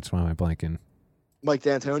Rockets coach. Why am I blanking? Mike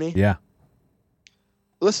D'Antoni? Yeah.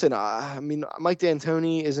 Listen, I mean, Mike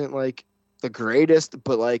D'Antoni isn't the greatest,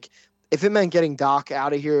 but if it meant getting Doc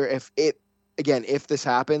out of here, if this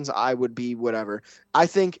happens, I would be whatever. I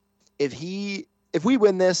think if we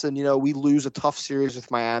win this and we lose a tough series with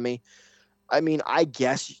Miami, I mean, I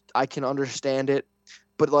guess I can understand it,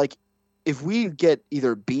 but if we get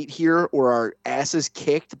either beat here or our asses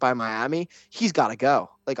kicked by Miami, he's got to go.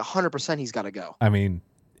 Like 100%, he's got to go. I mean,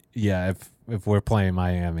 yeah, if we're playing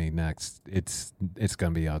Miami next, it's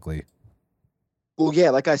gonna be ugly. Well, yeah,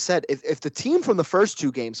 like I said, if the team from the first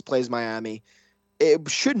 2 games plays Miami, it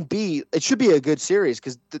should be a good series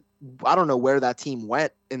because I don't know where that team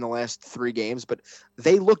went in the last 3 games, but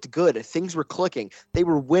they looked good. Things were clicking. They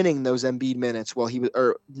were winning those Embiid minutes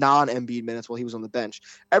or non-Embiid minutes while he was on the bench.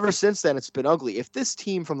 Ever since then, it's been ugly. If this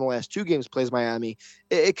team from the last 2 games plays Miami,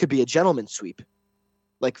 it could be a gentleman's sweep.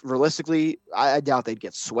 Like realistically, I doubt they'd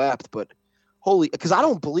get swept, but because I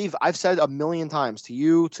don't believe, I've said a million times to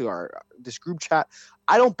you, to this group chat,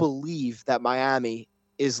 I don't believe that Miami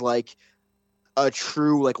is like a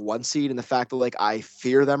true like 1 seed in the fact that like I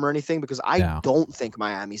fear them or anything, because I don't think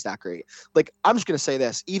Miami's that great. Like I'm just gonna say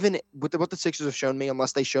this, even with what the Sixers have shown me,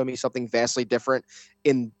 unless they show me something vastly different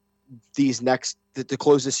in these to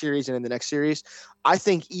close this series and in the next series, I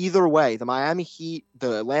think either way, the Miami Heat,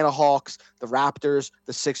 the Atlanta Hawks, the Raptors,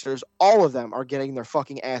 the Sixers, all of them are getting their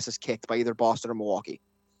fucking asses kicked by either Boston or Milwaukee.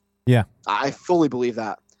 Yeah, I fully believe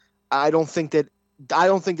that. I don't think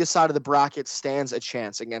this side of the bracket stands a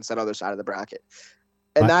chance against that other side of the bracket.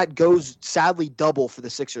 And that goes sadly double for the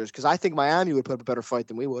Sixers, because I think Miami would put up a better fight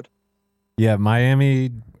than we would. Yeah,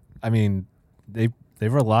 Miami, I mean, they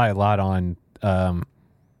rely a lot on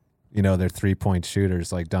their 3-point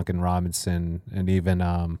shooters like Duncan Robinson and even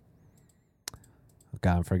God,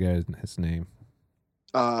 I forget his name.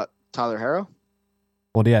 Tyler Herro?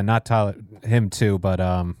 Well, yeah, not Tyler, him too, but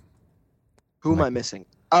who am I missing?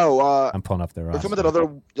 Oh, I'm pulling up their roster. You're talking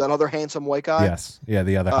about that other handsome white guy? Yes. Yeah,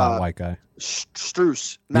 the other hot white guy.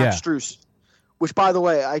 Max Strus. Which, by the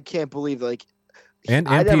way, I can't believe and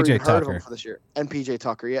I never PJ even heard of Tucker him for this year. And PJ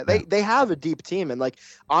Tucker, yeah. They have a deep team, and like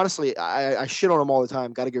honestly, I shit on them all the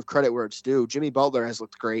time. Got to give credit where it's due. Jimmy Butler has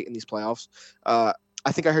looked great in these playoffs. I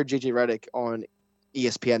think I heard JJ Redick on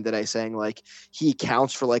ESPN today saying like he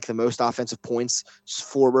counts for like the most offensive points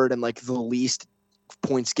forward and like the least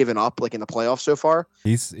points given up like in the playoffs so far.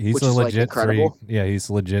 He's a legit three. Yeah, he's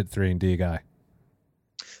a legit 3-and-D guy.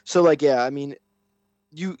 So like, yeah, I mean,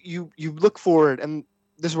 you look forward, and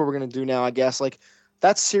this is what we're gonna do now, I guess. Like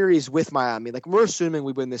that series with Miami, like we're assuming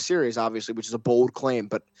we win this series, obviously, which is a bold claim,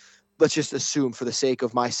 but let's just assume for the sake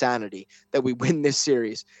of my sanity that we win this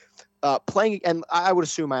series. Playing, and I would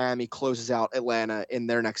assume Miami closes out Atlanta in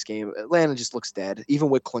their next game. Atlanta just looks dead, even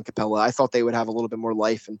with Clint Capella. I thought they would have a little bit more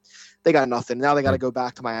life, and they got nothing. Now they got to go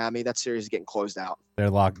back to Miami. That series is getting closed out. They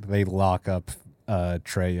lock up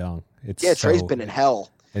Trae Young. Trae's been in hell.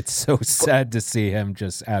 It's so sad to see him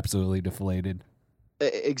just absolutely deflated.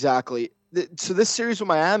 Exactly. So this series with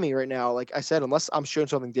Miami right now, like I said, unless I'm showing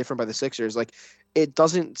something different by the Sixers, like it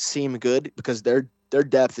doesn't seem good because their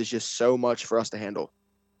depth is just so much for us to handle.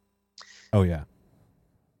 Oh, yeah.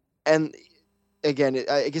 And again,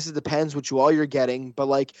 I guess it depends what all you're getting, but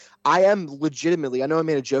like I am legitimately, I know I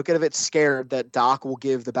made a joke out of it, scared that Doc will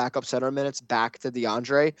give the backup center minutes back to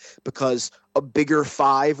DeAndre because a bigger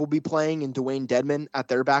 5 will be playing in Dwayne Dedmon at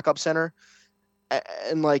their backup center.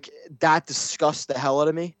 And like that disgusts the hell out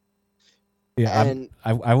of me. Yeah, and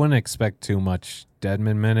I wouldn't expect too much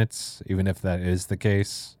Dedmon minutes, even if that is the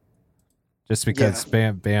case. Just because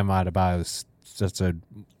Bam Adebayo is such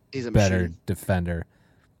he's a better machine. Defender.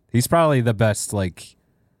 He's probably the best like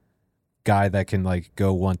guy that can like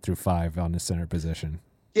go 1 through 5 on the center position.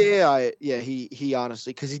 Yeah, he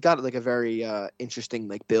honestly, because he's got like a very interesting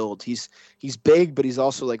like build. He's big, but he's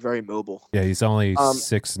also like very mobile. Yeah, he's only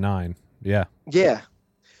 6'9". Yeah. Yeah.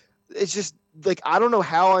 It's just like I don't know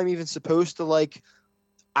how I'm even supposed to like.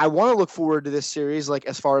 I want to look forward to this series, like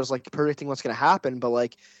as far as like predicting what's going to happen, but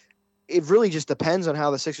like it really just depends on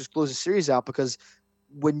how the Sixers close the series out, because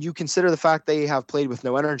when you consider the fact they have played with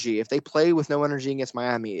no energy, if they play with no energy against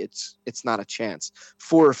Miami, it's not a chance.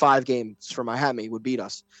 4 or 5 games for Miami would beat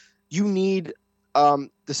us. You need the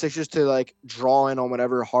Sixers to like draw in on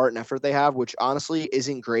whatever heart and effort they have, which honestly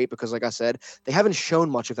isn't great because, like I said, they haven't shown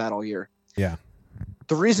much of that all year. Yeah.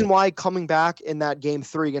 The reason why coming back in that game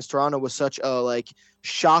 3 against Toronto was such a like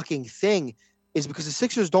shocking thing is because the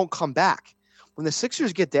Sixers don't come back. When the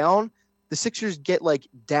Sixers get down, the Sixers get like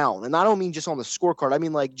down. And I don't mean just on the scorecard. I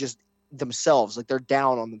mean like just themselves. Like they're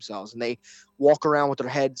down on themselves and they walk around with their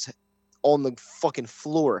heads on the fucking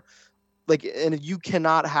floor. Like, and you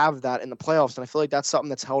cannot have that in the playoffs. And I feel like that's something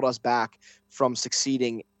that's held us back from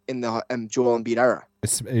succeeding in the Joel Embiid era.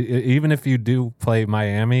 Even if you do play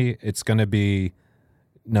Miami, it's going to be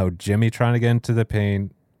Jimmy trying to get into the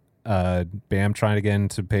paint, Bam trying to get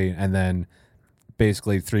into paint, and then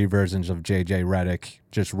basically 3 versions of JJ Redick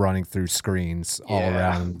just running through screens all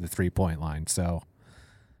around the 3-point line. So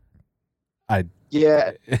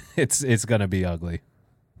Yeah, it's gonna be ugly.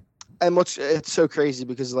 and it's so crazy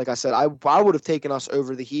because, like I said, I would have taken us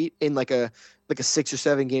over the Heat in like a 6 or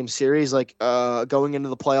 7 game series, like going into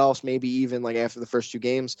the playoffs, maybe even like after the first 2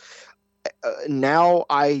 games. Now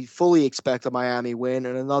I fully expect a Miami win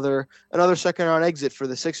and another second round exit for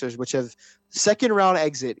the Sixers, which have second round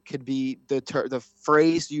exit could be the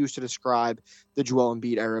phrase used to describe the Joel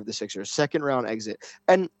Embiid era of the Sixers. Second round exit.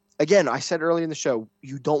 And again, I said earlier in the show,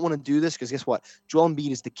 you don't want to do this because guess what? Joel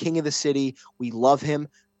Embiid is the king of the city. We love him,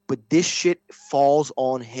 but this shit falls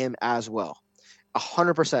on him as well.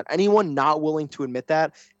 100%. Anyone not willing to admit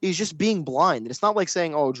that is just being blind. And it's not like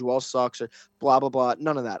saying, oh, Joel sucks or blah, blah, blah.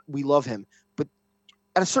 None of that. We love him. But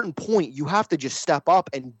at a certain point, you have to just step up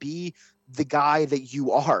and be the guy that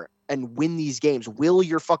you are and win these games. Will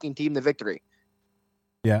your fucking team the victory?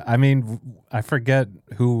 Yeah, I mean, I forget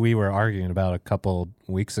who we were arguing about a couple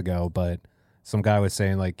weeks ago, but some guy was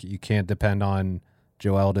saying, like, you can't depend on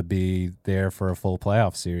Joel to be there for a full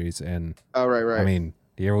playoff series. And, oh, right. I mean,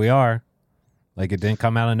 here we are. Like, it didn't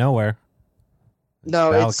come out of nowhere.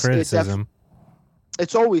 No, valid criticism.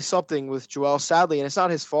 It's always something with Joel, sadly, and it's not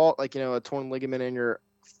his fault, like, a torn ligament in your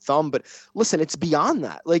thumb. But listen, it's beyond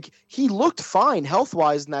that. Like, he looked fine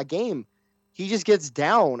health-wise in that game. He just gets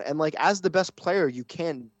down, and like as the best player, you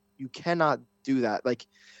cannot do that. Like,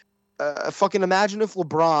 fucking imagine if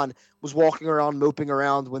LeBron was walking around moping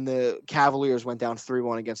around when the Cavaliers went down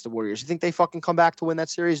 3-1 against the Warriors. You think they fucking come back to win that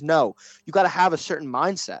series? No. You got to have a certain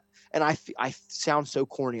mindset. And I sound so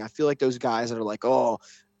corny. I feel like those guys that are like, oh,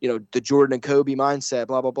 the Jordan and Kobe mindset,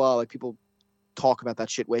 blah, blah, blah. Like, people talk about that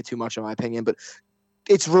shit way too much, in my opinion. But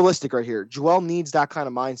it's realistic right here. Joel needs that kind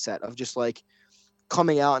of mindset of just like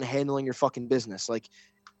coming out and handling your fucking business. Like,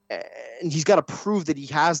 and he's got to prove that he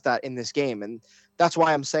has that in this game. And that's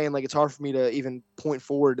why I'm saying, like, it's hard for me to even point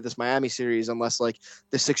forward to this Miami series unless like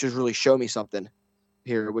the Sixers really show me something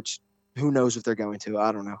here, which who knows if they're going to.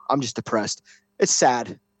 I don't know. I'm just depressed. It's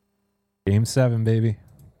sad. Game 7, baby.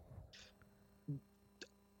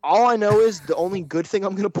 All I know is the only good thing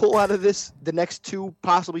I'm going to pull out of this, the next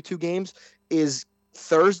possibly two games, is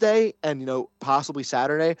Thursday and possibly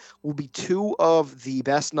Saturday will be 2 of the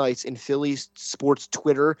best nights in Phillies sports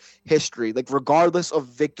Twitter history. Like, regardless of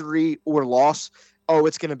victory or loss,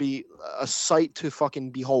 it's going to be a sight to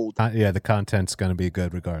fucking behold. Yeah, the content's going to be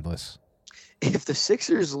good regardless. If the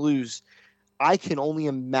Sixers lose, I can only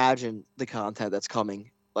imagine the content that's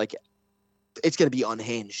coming. Like, it's going to be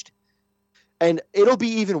unhinged. And it'll be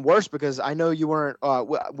even worse because I know you weren't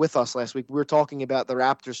with us last week. We were talking about the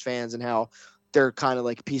Raptors fans and how they're kind of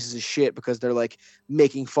like pieces of shit because they're like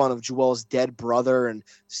making fun of Joel's dead brother and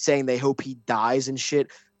saying they hope he dies and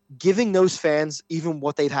shit. Giving those fans even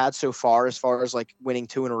what they've had so far as like winning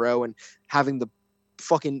 2 in a row and having the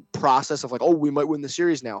fucking process of like, oh, we might win the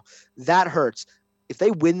series now. That hurts. If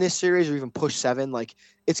they win this series or even push 7, like,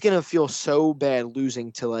 it's going to feel so bad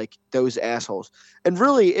losing to like those assholes. And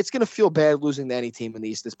really, it's going to feel bad losing to any team in the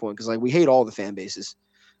East at this point because like we hate all the fan bases.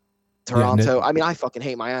 Toronto. Yeah, I mean, I fucking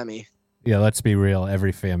hate Miami. Yeah, let's be real.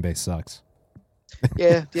 Every fan base sucks.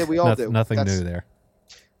 Yeah, we all do. Nothing new there.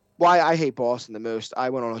 Why I hate Boston the most. I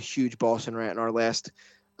went on a huge Boston rant in our last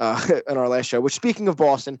show. Which, speaking of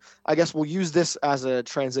Boston, I guess we'll use this as a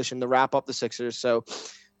transition to wrap up the Sixers. So,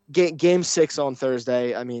 Game 6 on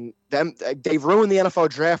Thursday. I mean, they've ruined the NFL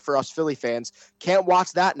draft for us Philly fans. Can't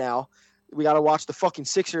watch that now. We got to watch the fucking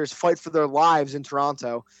Sixers fight for their lives in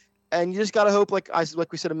Toronto. And you just got to hope, like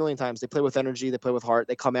we said a million times, they play with energy, they play with heart,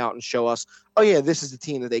 they come out and show us, oh, yeah, this is the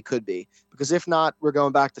team that they could be. Because if not, we're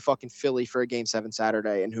going back to fucking Philly for a Game 7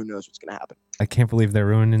 Saturday, and who knows what's going to happen. I can't believe they're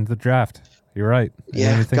ruining the draft. You're right. I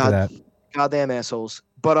didn't even think of that. Goddamn assholes.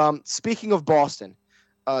 But speaking of Boston,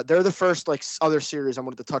 they're the first like other series I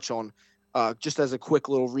wanted to touch on, just as a quick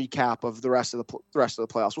little recap of the rest of the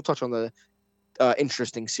playoffs. We'll touch on the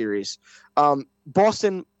interesting series.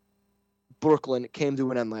 Boston, Brooklyn came to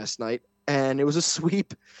an end last night, and it was a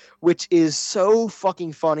sweep, which is so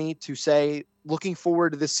fucking funny to say. Looking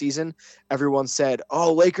forward to this season, everyone said,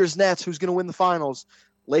 "Oh, Lakers, Nets, who's going to win the finals?"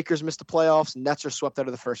 Lakers missed the playoffs. Nets are swept out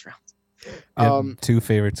of the first round. 2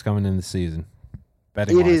 favorites coming in the season.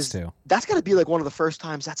 Betting wise too. That's got to be like one of the first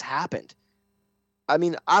times that's happened. I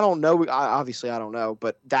mean, I don't know. Obviously, I don't know,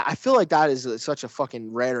 but I feel like that is such a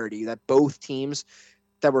fucking rarity that both teams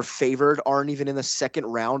that were favored aren't even in the second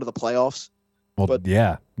round of the playoffs. Well,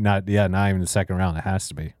 not even the second round. It has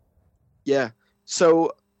to be. Yeah.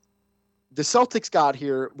 So the Celtics got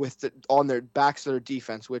here on their backs to their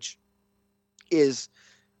defense, which is,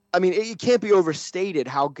 I mean, it can't be overstated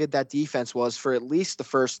how good that defense was for at least the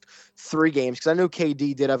first 3 games. Because I know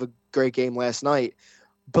KD did have a great game last night,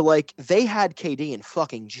 but like they had KD in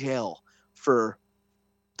fucking jail for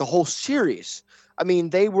the whole series. I mean,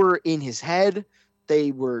 they were in his head.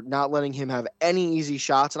 They were not letting him have any easy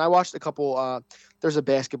shots. And I watched a couple. There's a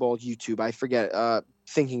basketball YouTube. I forget.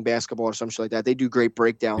 Thinking Basketball or something like that. They do great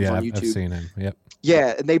breakdowns on YouTube. I've seen him. Yep.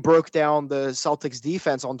 Yeah, and they broke down the Celtics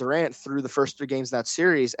defense on Durant through the first 3 games of that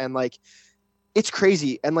series, and like, it's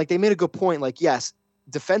crazy. And like, they made a good point. Like, yes,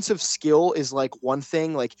 defensive skill is like one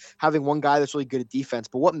thing, like having one guy that's really good at defense.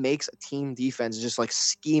 But what makes a team defense is just like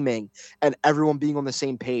scheming and everyone being on the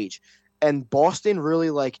same page. And Boston really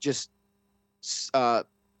like just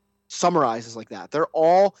summarizes like that. They're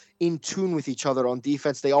all in tune with each other on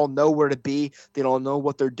defense. They all know where to be. They all know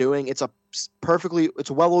what they're doing. It's a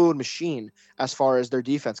well-oiled machine as far as their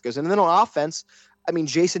defense goes. And then on offense, I mean,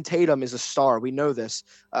 Jason Tatum is a star. We know this.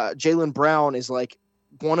 Jaylen Brown is like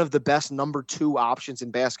one of the best number 2 options in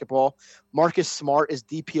basketball. Marcus Smart is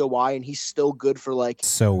DPOY, and he's still good for like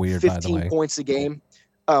so weird, 15 by the way. points a game.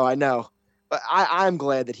 Oh, I know. I'm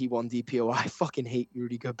glad that he won DPOY. I fucking hate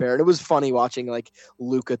Rudy Gobert. It was funny watching like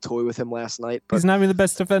Luka toy with him last night. But he's not even the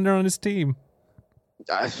best defender on his team.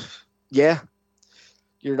 Yeah,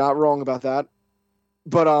 you're not wrong about that.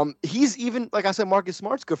 But he's even, like I said, Marcus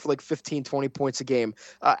Smart's good for like 15, 20 points a game.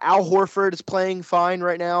 Al Horford is playing fine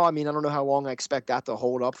right now. I mean, I don't know how long I expect that to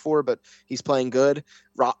hold up for, but he's playing good.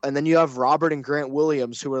 And then you have Robert and Grant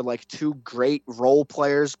Williams, who are like 2 great role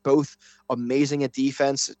players, both amazing at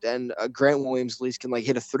defense. And Grant Williams at least can like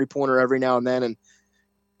hit a 3-pointer every now and then. And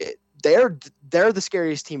they're the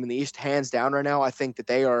scariest team in the East, hands down right now. I think that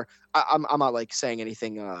they are. I'm not like saying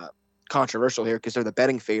anything controversial here because they're the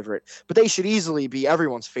betting favorite, but they should easily be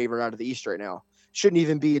everyone's favorite out of the East right now. Shouldn't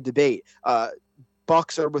even be a debate.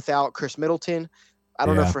 Bucks are without Chris Middleton. I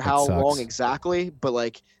don't know for how long exactly, but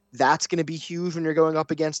like that's going to be huge when you're going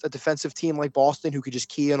up against a defensive team like Boston who could just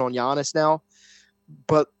key in on Giannis now.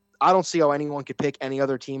 But I don't see how anyone could pick any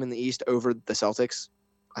other team in the East over the Celtics.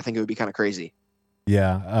 I think it would be kind of crazy.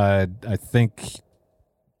 Yeah, I think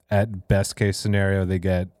at best case scenario they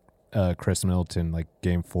get Chris Middleton like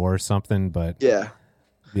game 4 or something, but yeah.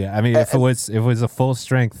 I mean, if it was a full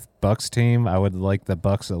strength Bucks team, I would like the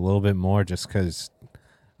Bucks a little bit more, just because.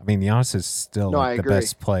 I mean, Giannis is still the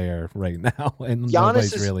best player right now, and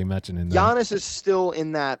nobody's really mentioning that. Giannis is still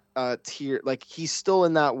in that tier, like he's still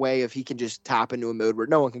in that way if he can just tap into a mode where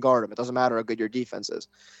no one can guard him. It doesn't matter how good your defense is.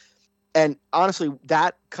 And honestly,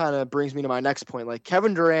 that kind of brings me to my next point. Like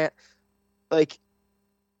Kevin Durant, like,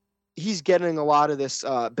 he's getting a lot of this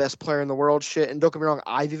best player in the world shit. And don't get me wrong,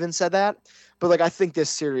 I've even said that. But like, I think this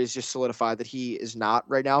series just solidified that he is not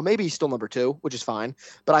right now. Maybe he's still number 2, which is fine.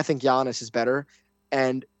 But I think Giannis is better.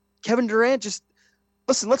 And Kevin Durant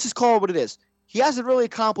let's just call it what it is. He hasn't really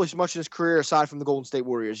accomplished much in his career aside from the Golden State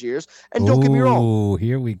Warriors years. And don't get me wrong. Oh,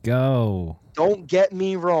 here we go. Don't get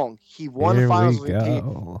me wrong. He won Finals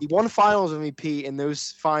MVP. He won Finals MVP in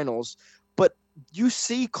those finals. But you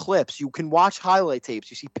see clips. You can watch highlight tapes.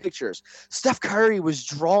 You see pictures. Steph Curry was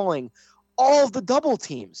drawing all of the double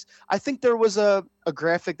teams. I think there was a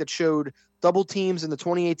graphic that showed double teams in the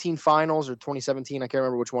 2018 finals or 2017. I can't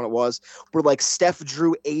remember which one it was. Where like Steph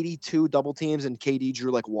drew 82 double teams and KD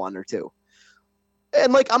drew like 1 or 2.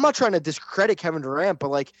 And like, I'm not trying to discredit Kevin Durant,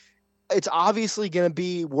 but like, it's obviously going to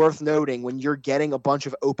be worth noting when you're getting a bunch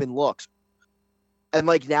of open looks. And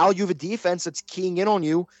like, now you have a defense that's keying in on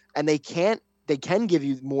you, and they can give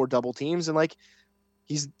you more double teams. And like,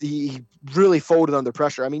 he really folded under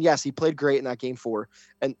pressure. I mean, yes, he played great in that game 4,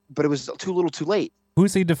 but it was too little too late.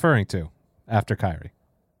 Who's he deferring to after Kyrie?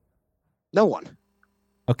 No one.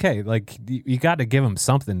 Okay. Like, you got to give him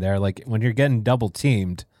something there. Like, when you're getting double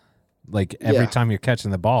teamed, like every time you're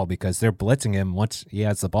catching the ball, because they're blitzing him once he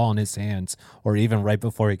has the ball in his hands, or even right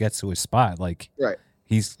before he gets to his spot. Like, right.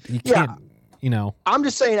 He can't, I'm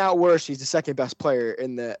just saying out worse, he's the second best player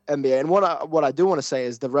in the NBA. And what I do want to say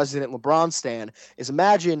is the resident LeBron stan is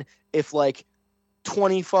imagine if LeBron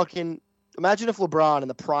in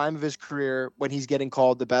the prime of his career, when he's getting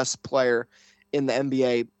called the best player in the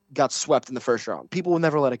NBA, got swept in the first round. People will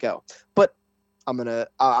never let it go. But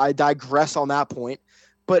I digress on that point.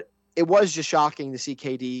 But it was just shocking to see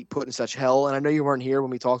KD put in such hell. And I know you weren't here when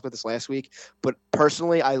we talked about this last week, but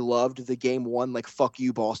personally, I loved the game 1, like, fuck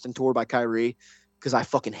you, Boston tour by Kyrie, because I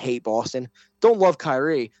fucking hate Boston. Don't love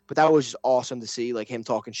Kyrie, but that was just awesome to see, like, him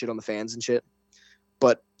talking shit on the fans and shit.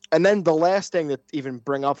 And then the last thing that even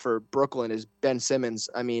bring up for Brooklyn is Ben Simmons.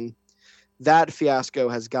 I mean, that fiasco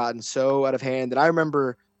has gotten so out of hand. And I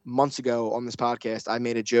remember months ago on this podcast, I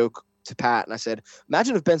made a joke to Pat, and I said,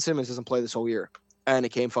 imagine if Ben Simmons doesn't play this whole year. And it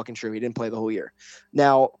came fucking true. He didn't play the whole year.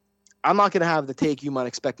 Now, I'm not going to have the take you might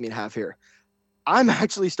expect me to have here. I'm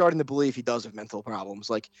actually starting to believe he does have mental problems.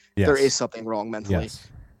 Like, there is something wrong mentally. Yes.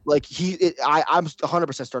 Like I'm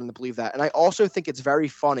 100% starting to believe that. And I also think it's very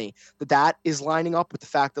funny that is lining up with the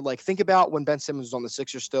fact that, like, think about when Ben Simmons was on the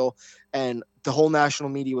Sixers still, and the whole national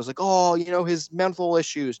media was like, oh, his mental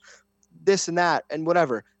issues, this and that and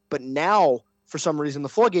whatever. But now, for some reason, the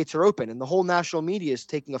floodgates are open and the whole national media is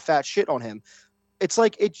taking a fat shit on him. It's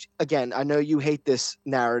like, again, I know you hate this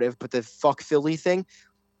narrative, but the fuck Philly thing,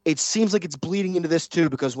 it seems like it's bleeding into this too,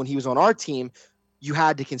 because when he was on our team, you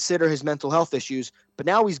had to consider his mental health issues, but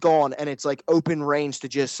now he's gone and it's like open range to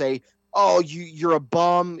just say, oh, you're a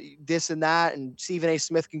bum, this and that. And Stephen A.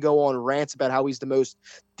 Smith can go on rants about how he's the most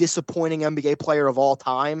disappointing NBA player of all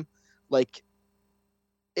time. Like,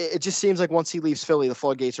 it just seems like once he leaves Philly, the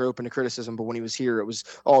floodgates are open to criticism. But when he was here, it was,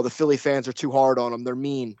 oh, the Philly fans are too hard on him. They're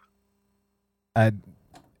mean. I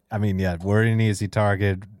mean, yeah, we're an easy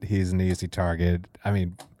target. He's an easy target. I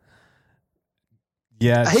mean,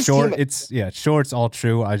 yeah, sure. Sure, it's all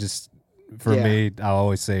true. For me, I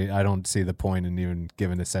always say I don't see the point in even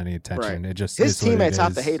giving this any attention. Right. It just his teammates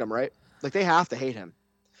have to hate him, right? Like, they have to hate him.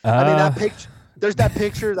 I mean, that picture. There's that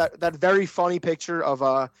picture, that very funny picture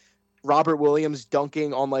of Robert Williams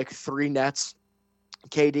dunking on like 3 nets.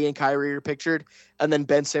 KD and Kyrie are pictured, and then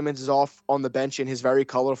Ben Simmons is off on the bench in his very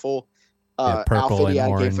colorful purple outfit he and had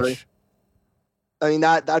orange. Game 3. I mean,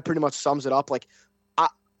 that pretty much sums it up. Like,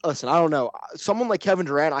 listen, I don't know. Someone like Kevin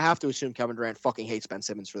Durant, I have to assume Kevin Durant fucking hates Ben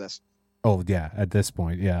Simmons for this. Oh yeah, at this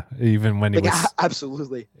point, yeah. Even when he was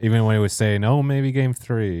absolutely. Even when he was saying, "Oh, maybe Game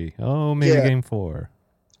 3. Oh, maybe Game 4."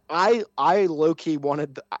 I low key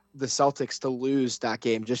wanted the Celtics to lose that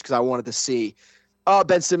game just because I wanted to see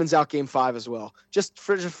Ben Simmons out Game 5 as well, just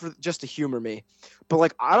to humor me. But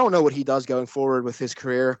like, I don't know what he does going forward with his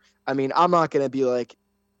career. I mean, I'm not gonna be like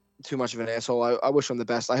too much of an asshole. I wish him the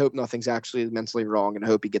best. I hope nothing's actually mentally wrong, and I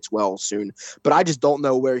hope he gets well soon. But I just don't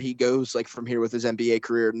know where he goes like from here with his NBA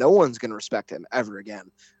career. No one's gonna respect him ever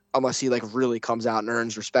again, unless he like really comes out and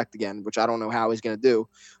earns respect again, which I don't know how he's gonna do.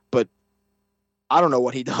 But I don't know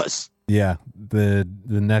what he does. Yeah, the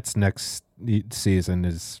Nets next season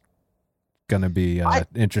is gonna be an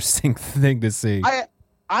interesting thing to see.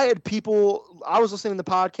 I had people. I was listening to the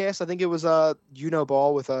podcast. I think it was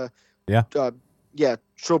Ball with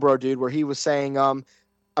Trillbro dude, where he was saying,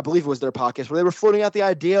 I believe it was their podcast, where they were floating out the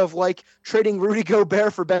idea of like trading Rudy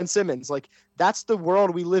Gobert for Ben Simmons. Like, that's the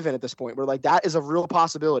world we live in at this point, where like that is a real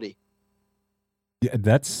possibility.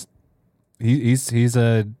 Yeah, he's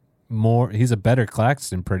a better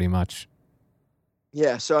Claxton pretty much.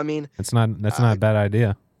 Yeah, so I mean, that's not a bad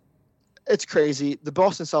idea. It's crazy. The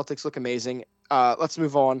Boston Celtics look amazing. Let's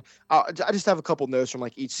move on. I just have a couple notes from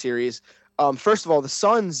like each series. First of all, the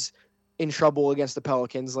Suns in trouble against the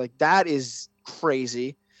Pelicans. Like, that is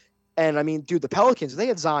crazy. And I mean, dude, the Pelicans, they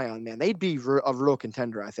had Zion, man. They'd be a real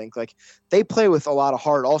contender, I think. Like, they play with a lot of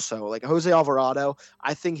heart also. Like, Jose Alvarado,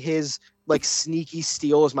 I think his like sneaky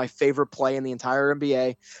steal is my favorite play in the entire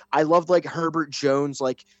NBA. I loved like Herbert Jones.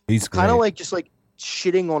 Like, he's kind of like just like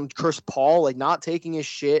shitting on Chris Paul, like not taking his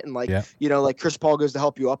shit, and like, like Chris Paul goes to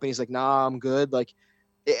help you up and he's like, nah, I'm good. Like,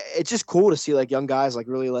 it's just cool to see like young guys like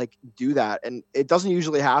really like do that, and it doesn't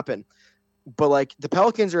usually happen. But like, the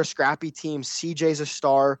Pelicans are a scrappy team. CJ's a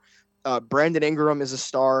star. Brandon Ingram is a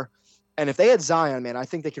star. And if they had Zion, man, I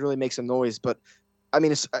think they could really make some noise. But I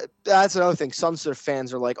mean, that's another thing. Suns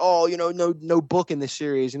fans are like, oh, no book in this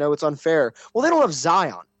series. It's unfair. Well, they don't have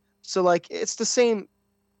Zion. So like, it's the same.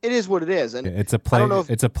 It is what it is. And it's a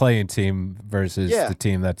playing team versus the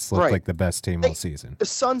team that's looked like the best team all season. The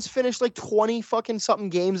Suns finished like 20 fucking something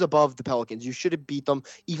games above the Pelicans. You should have beat them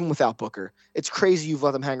even without Booker. It's crazy you've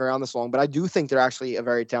let them hang around this long, but I do think they're actually a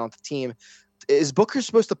very talented team. Is Booker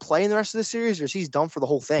supposed to play in the rest of the series, or is he done for the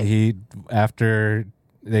whole thing? After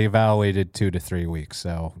they evaluated 2 to 3 weeks,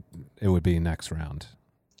 so it would be next round.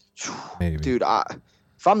 Maybe. Dude,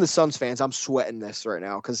 if I'm the Suns fans, I'm sweating this right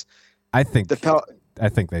now because I think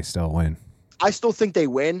they still win. I still think they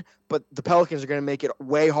win, but the Pelicans are going to make it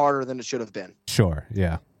way harder than it should have been. Sure,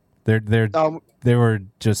 yeah. They were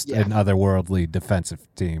just an otherworldly defensive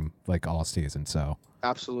team like all season, so.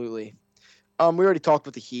 Absolutely. We already talked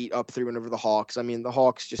with the Heat up 3-1 over the Hawks. I mean, the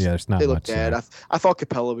Hawks just they look bad. I thought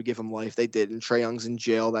Capella would give him life. They didn't. Trae Young's in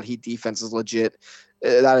jail. That Heat defense is legit.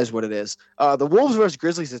 That is what it is. The Wolves versus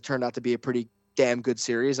Grizzlies has turned out to be a pretty damn good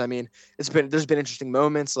series. I mean, there's been interesting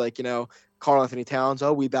moments like, Karl Anthony Towns,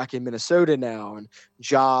 we back in Minnesota now, and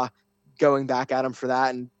Ja going back at him for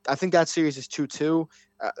that. And I think that series is 2-2.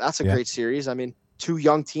 That's a great series. I mean, two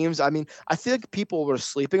young teams. I mean, I feel like people were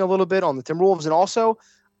sleeping a little bit on the Timberwolves. And also,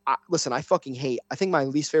 listen, I think my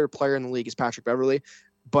least favorite player in the league is Patrick Beverley,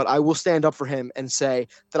 but I will stand up for him and say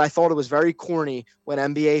that I thought it was very corny when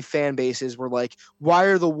NBA fan bases were like, why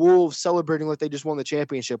are the Wolves celebrating like they just won the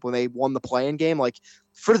championship when they won the play-in game? Like,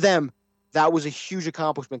 for them, that was a huge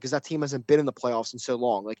accomplishment because that team hasn't been in the playoffs in so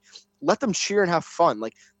long. Like, let them cheer and have fun.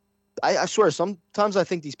 Like, I swear, sometimes I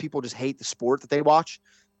think these people just hate the sport that they watch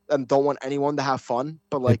and don't want anyone to have fun.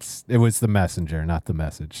 But, like, it was the messenger, not the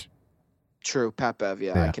message. True, Pat Bev.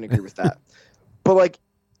 Yeah, I can agree with that. But, like,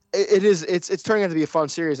 it's turning out to be a fun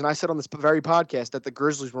series. And I said on this very podcast that the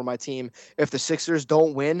Grizzlies were my team if the Sixers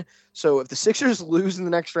don't win. So if the Sixers lose in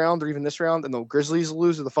the next round or even this round and the Grizzlies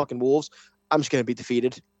lose to the fucking Wolves, I'm just going to be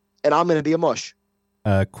defeated. And I'm going to be a mush.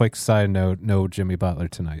 Quick side note, no Jimmy Butler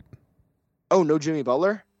tonight. Oh, no Jimmy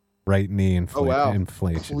Butler? Right knee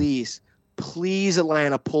inflation. Please,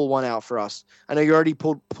 Atlanta, pull one out for us. I know you already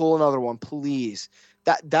pull another one. Please.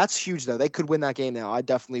 That's huge, though. They could win that game now. I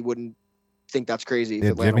definitely wouldn't think that's crazy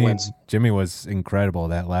if Atlanta wins. Jimmy was incredible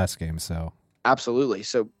that last game, so. Absolutely.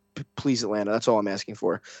 So, please, Atlanta. That's all I'm asking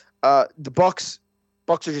for. The Bucks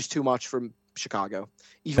are just too much from Chicago,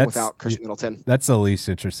 even without Chris Middleton. That's the least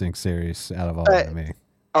interesting series out of all to me.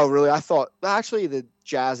 Oh, really? I thought actually the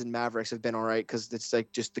Jazz and Mavericks have been all right because it's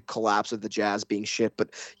like just the collapse of the Jazz being shit. But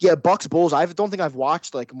yeah, Bucks Bulls. I don't think I've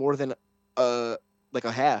watched like more than like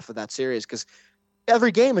a half of that series because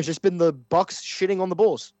every game has just been the Bucks shitting on the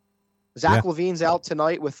Bulls. Zach LaVine's out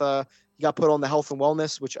tonight with he got put on the health and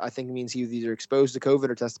wellness, which I think means he was either exposed to COVID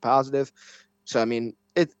or tested positive. So I mean,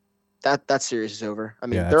 that series is over. I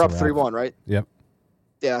mean, they're up 3-1, right? Yep.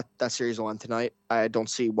 Yeah, that series will end tonight. I don't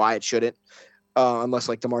see why it shouldn't. Unless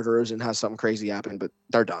like DeMar DeRozan has something crazy happen, but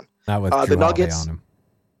they're done. Not with Drew the Nuggets on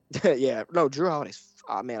him. Yeah, no, Drew Holiday's.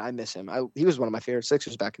 Man, I miss him. He was one of my favorite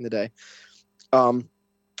Sixers back in the day.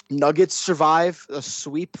 Nuggets survive a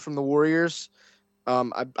sweep from the Warriors.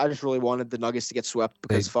 I just really wanted the Nuggets to get swept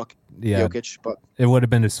because Jokic. But it would have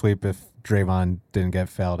been a sweep if Draymond didn't get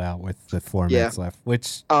fouled out with the 4 minutes left.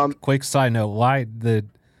 Which, quick side note, why the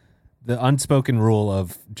unspoken rule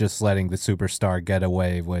of just letting the superstar get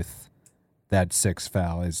away with that 6th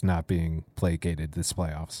foul is not being placated this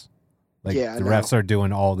playoffs. Like the refs are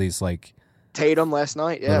doing all these like Tatum last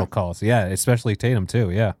night, little calls. Yeah, especially Tatum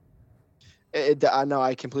too. Yeah. I know,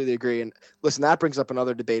 I completely agree. And listen, that brings up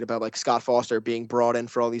another debate about like Scott Foster being brought in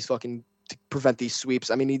for all these fucking to prevent these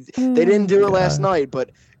sweeps. I mean, they didn't do it last night,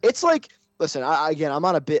 but it's like, listen, I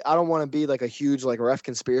don't want to be like a huge like ref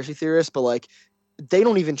conspiracy theorist, but like they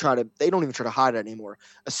don't even try to hide it anymore.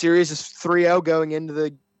 A series is 3-0 going into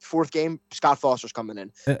the 4th game. Scott Foster's coming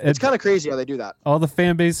in. It's kind of crazy how they do that. All the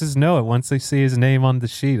fan bases know it. Once they see his name on the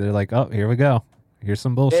sheet, they're like, oh, here we go. Here's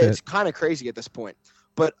some bullshit. It's kind of crazy at this point.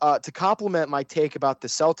 But to complement my take about the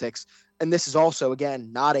Celtics, and this is also,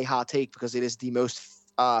 again, not a hot take because it is the most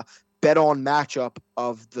bet-on matchup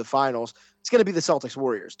of the finals, it's going to be the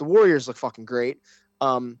Celtics-Warriors. The Warriors look fucking great.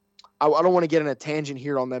 I don't want to get in a tangent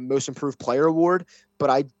here on the Most Improved Player Award, but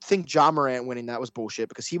I think Ja Morant winning that was bullshit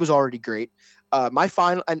because he was already great. My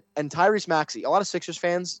final and Tyrese Maxey, a lot of Sixers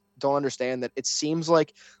fans don't understand that it seems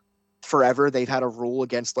like forever they've had a rule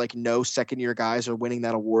against like no second-year guys are winning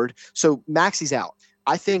that award. So Maxey's out.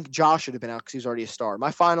 I think Josh should have been out because he's already a star. My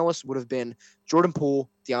finalists would have been Jordan Poole,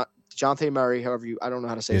 DeJounte Murray, I don't know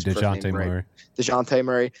how to say his first name right. DeJounte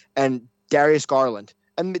Murray, and Darius Garland.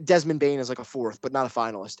 And Desmond Bane is like a 4th, but not a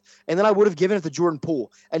finalist. And then I would have given it to Jordan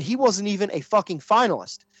Poole, and he wasn't even a fucking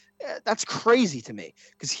finalist. That's crazy to me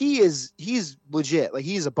because he's legit. Like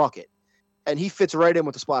he's a bucket, and he fits right in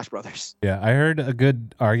with the Splash Brothers. Yeah, I heard a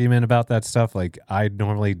good argument about that stuff. Like I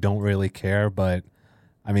normally don't really care, but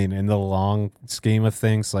I mean, in the long scheme of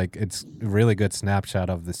things, like it's a really good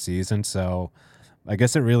snapshot of the season. So I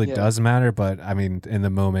guess it really does matter. But I mean, in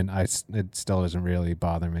the moment, it still doesn't really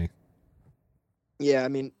bother me. Yeah, I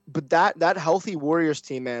mean, but that healthy Warriors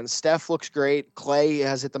team, man. Steph looks great. Clay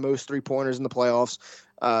has hit the most 3-pointers in the playoffs.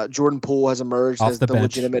 Jordan Poole has emerged as the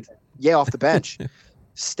legitimate. Yeah, off the bench.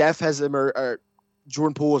 Steph has emerged.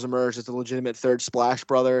 Jordan Poole has emerged as the legitimate 3rd Splash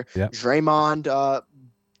Brother. Yep. Draymond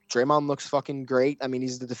looks fucking great. I mean,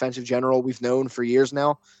 he's the defensive general we've known for years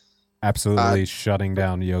now. Absolutely shutting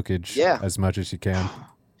down Jokic as much as you can.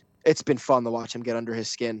 It's been fun to watch him get under his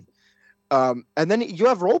skin. And then you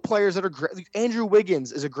have role players that are great. Andrew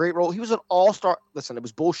Wiggins is a great role. He was an all-star. Listen, it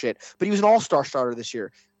was bullshit, but he was an all-star starter this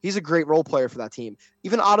year. He's a great role player for that team.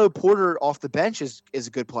 Even Otto Porter off the bench is a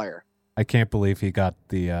good player. I can't believe he got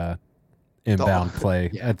the inbound play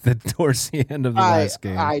towards the end of the last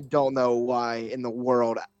game. I don't know why in the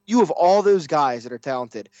world. You have all those guys that are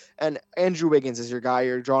talented, and Andrew Wiggins is your guy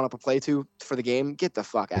you're drawing up a play to for the game. Get the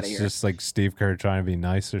fuck out of here. It's just like Steve Kerr trying to be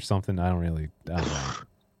nice or something. I don't know.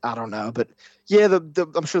 I don't know, but yeah,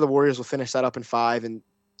 I'm sure the Warriors will finish that up in 5, and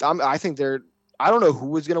I think I don't know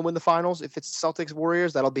who is going to win the finals. If it's Celtics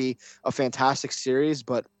Warriors, that'll be a fantastic series.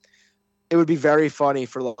 But it would be very funny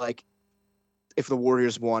for like if the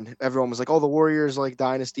Warriors won. Everyone was like, "Oh, the Warriors like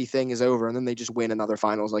dynasty thing is over," and then they just win another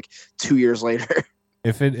finals like 2 years later.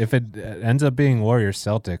 If it ends up being Warriors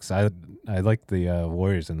Celtics, I like the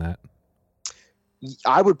Warriors in that.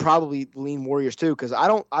 I would probably lean Warriors too, because I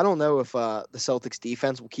don't know if the Celtics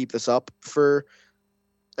defense will keep this up for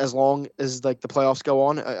as long as like the playoffs go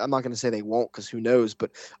on. I'm not going to say they won't, because who knows,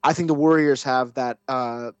 but I think the Warriors have that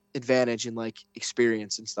advantage in like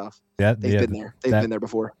experience and stuff. They've been there. They've been there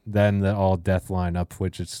before. Then the all death lineup,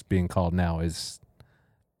 which is being called now, is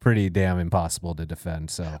pretty damn impossible to defend.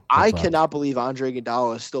 So I cannot believe Andre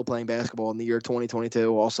Iguodala is still playing basketball in the year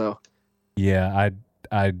 2022. Also, yeah,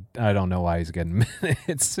 I don't know why he's getting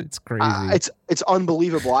minutes. It's crazy. It's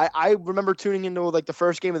unbelievable. I remember tuning into like the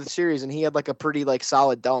first game of the series, and he had like a pretty like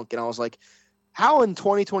solid dunk, and I was like, how in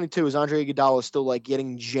 2022 is Andre Iguodala still like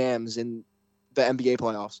getting jams in the NBA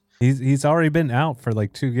playoffs? He's already been out for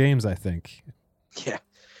like 2 games, I think. Yeah.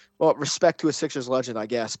 Well, respect to a Sixers legend, I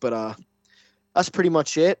guess, but that's pretty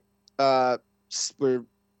much it. We're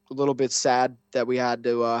a little bit sad that we had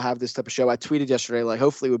to have this type of show. I tweeted yesterday, like,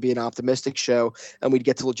 hopefully it would be an optimistic show and we'd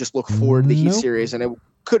get to just look forward to the Heat series, and it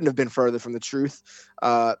couldn't have been further from the truth.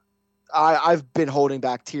 I've been holding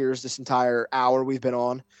back tears this entire hour we've been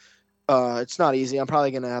on. It's not easy. I'm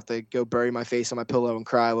probably going to have to go bury my face on my pillow and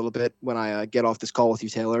cry a little bit when I get off this call with you,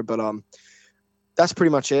 Taylor. But that's pretty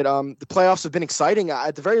much it. The playoffs have been exciting.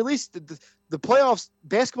 At the very least, the playoffs,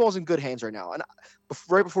 basketball's in good hands right now. And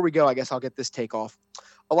right before we go, I guess I'll get this take off.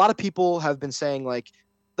 A lot of people have been saying, like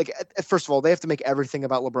first of all, they have to make everything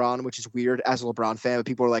about LeBron, which is weird as a LeBron fan. But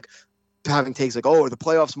people are like having takes like, oh, are the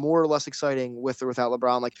playoffs more or less exciting with or without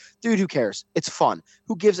LeBron? Like, dude, who cares? It's fun.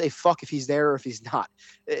 Who gives a fuck if he's there or if he's not?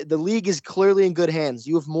 The league is clearly in good hands.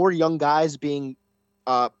 You have more young guys being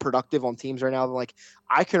productive on teams right now than like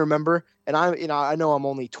I can remember. And I know I'm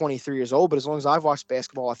only 23 years old, but as long as I've watched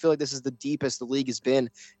basketball, I feel like this is the deepest the league has been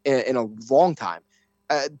in a long time.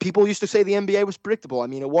 People used to say the NBA was predictable. I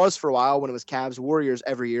mean, it was for a while when it was Cavs Warriors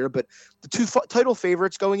every year, but the 2 title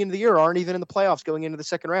favorites going into the year aren't even in the playoffs going into the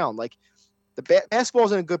second round. Like, the basketball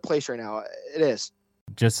is in a good place right now. It is.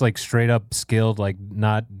 Just like straight up skilled, like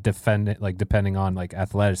not depending on like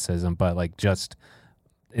athleticism, but like just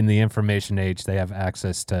in the information age, they have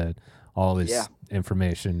access to all this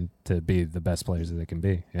information to be the best players that they can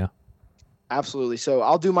be. Yeah. Absolutely. So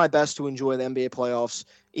I'll do my best to enjoy the NBA playoffs,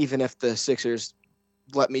 even if the Sixers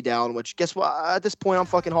let me down, which guess what? At this point, I'm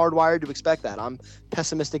fucking hardwired to expect that. I'm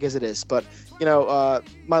pessimistic as it is. But,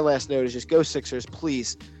 my last note is just go Sixers,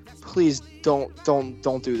 please. Please don't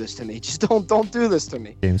do this to me. Just don't do this to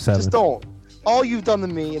me. Game 7. Just don't. All you've done to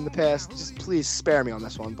me in the past, just please spare me on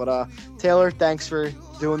this one. But Taylor, thanks for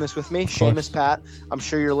doing this with me. Seamus, Pat, I'm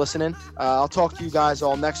sure you're listening. I'll talk to you guys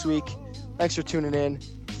all next week. Thanks for tuning in.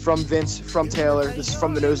 From Vince, from Taylor, this is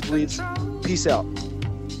From the Nosebleeds. Peace out.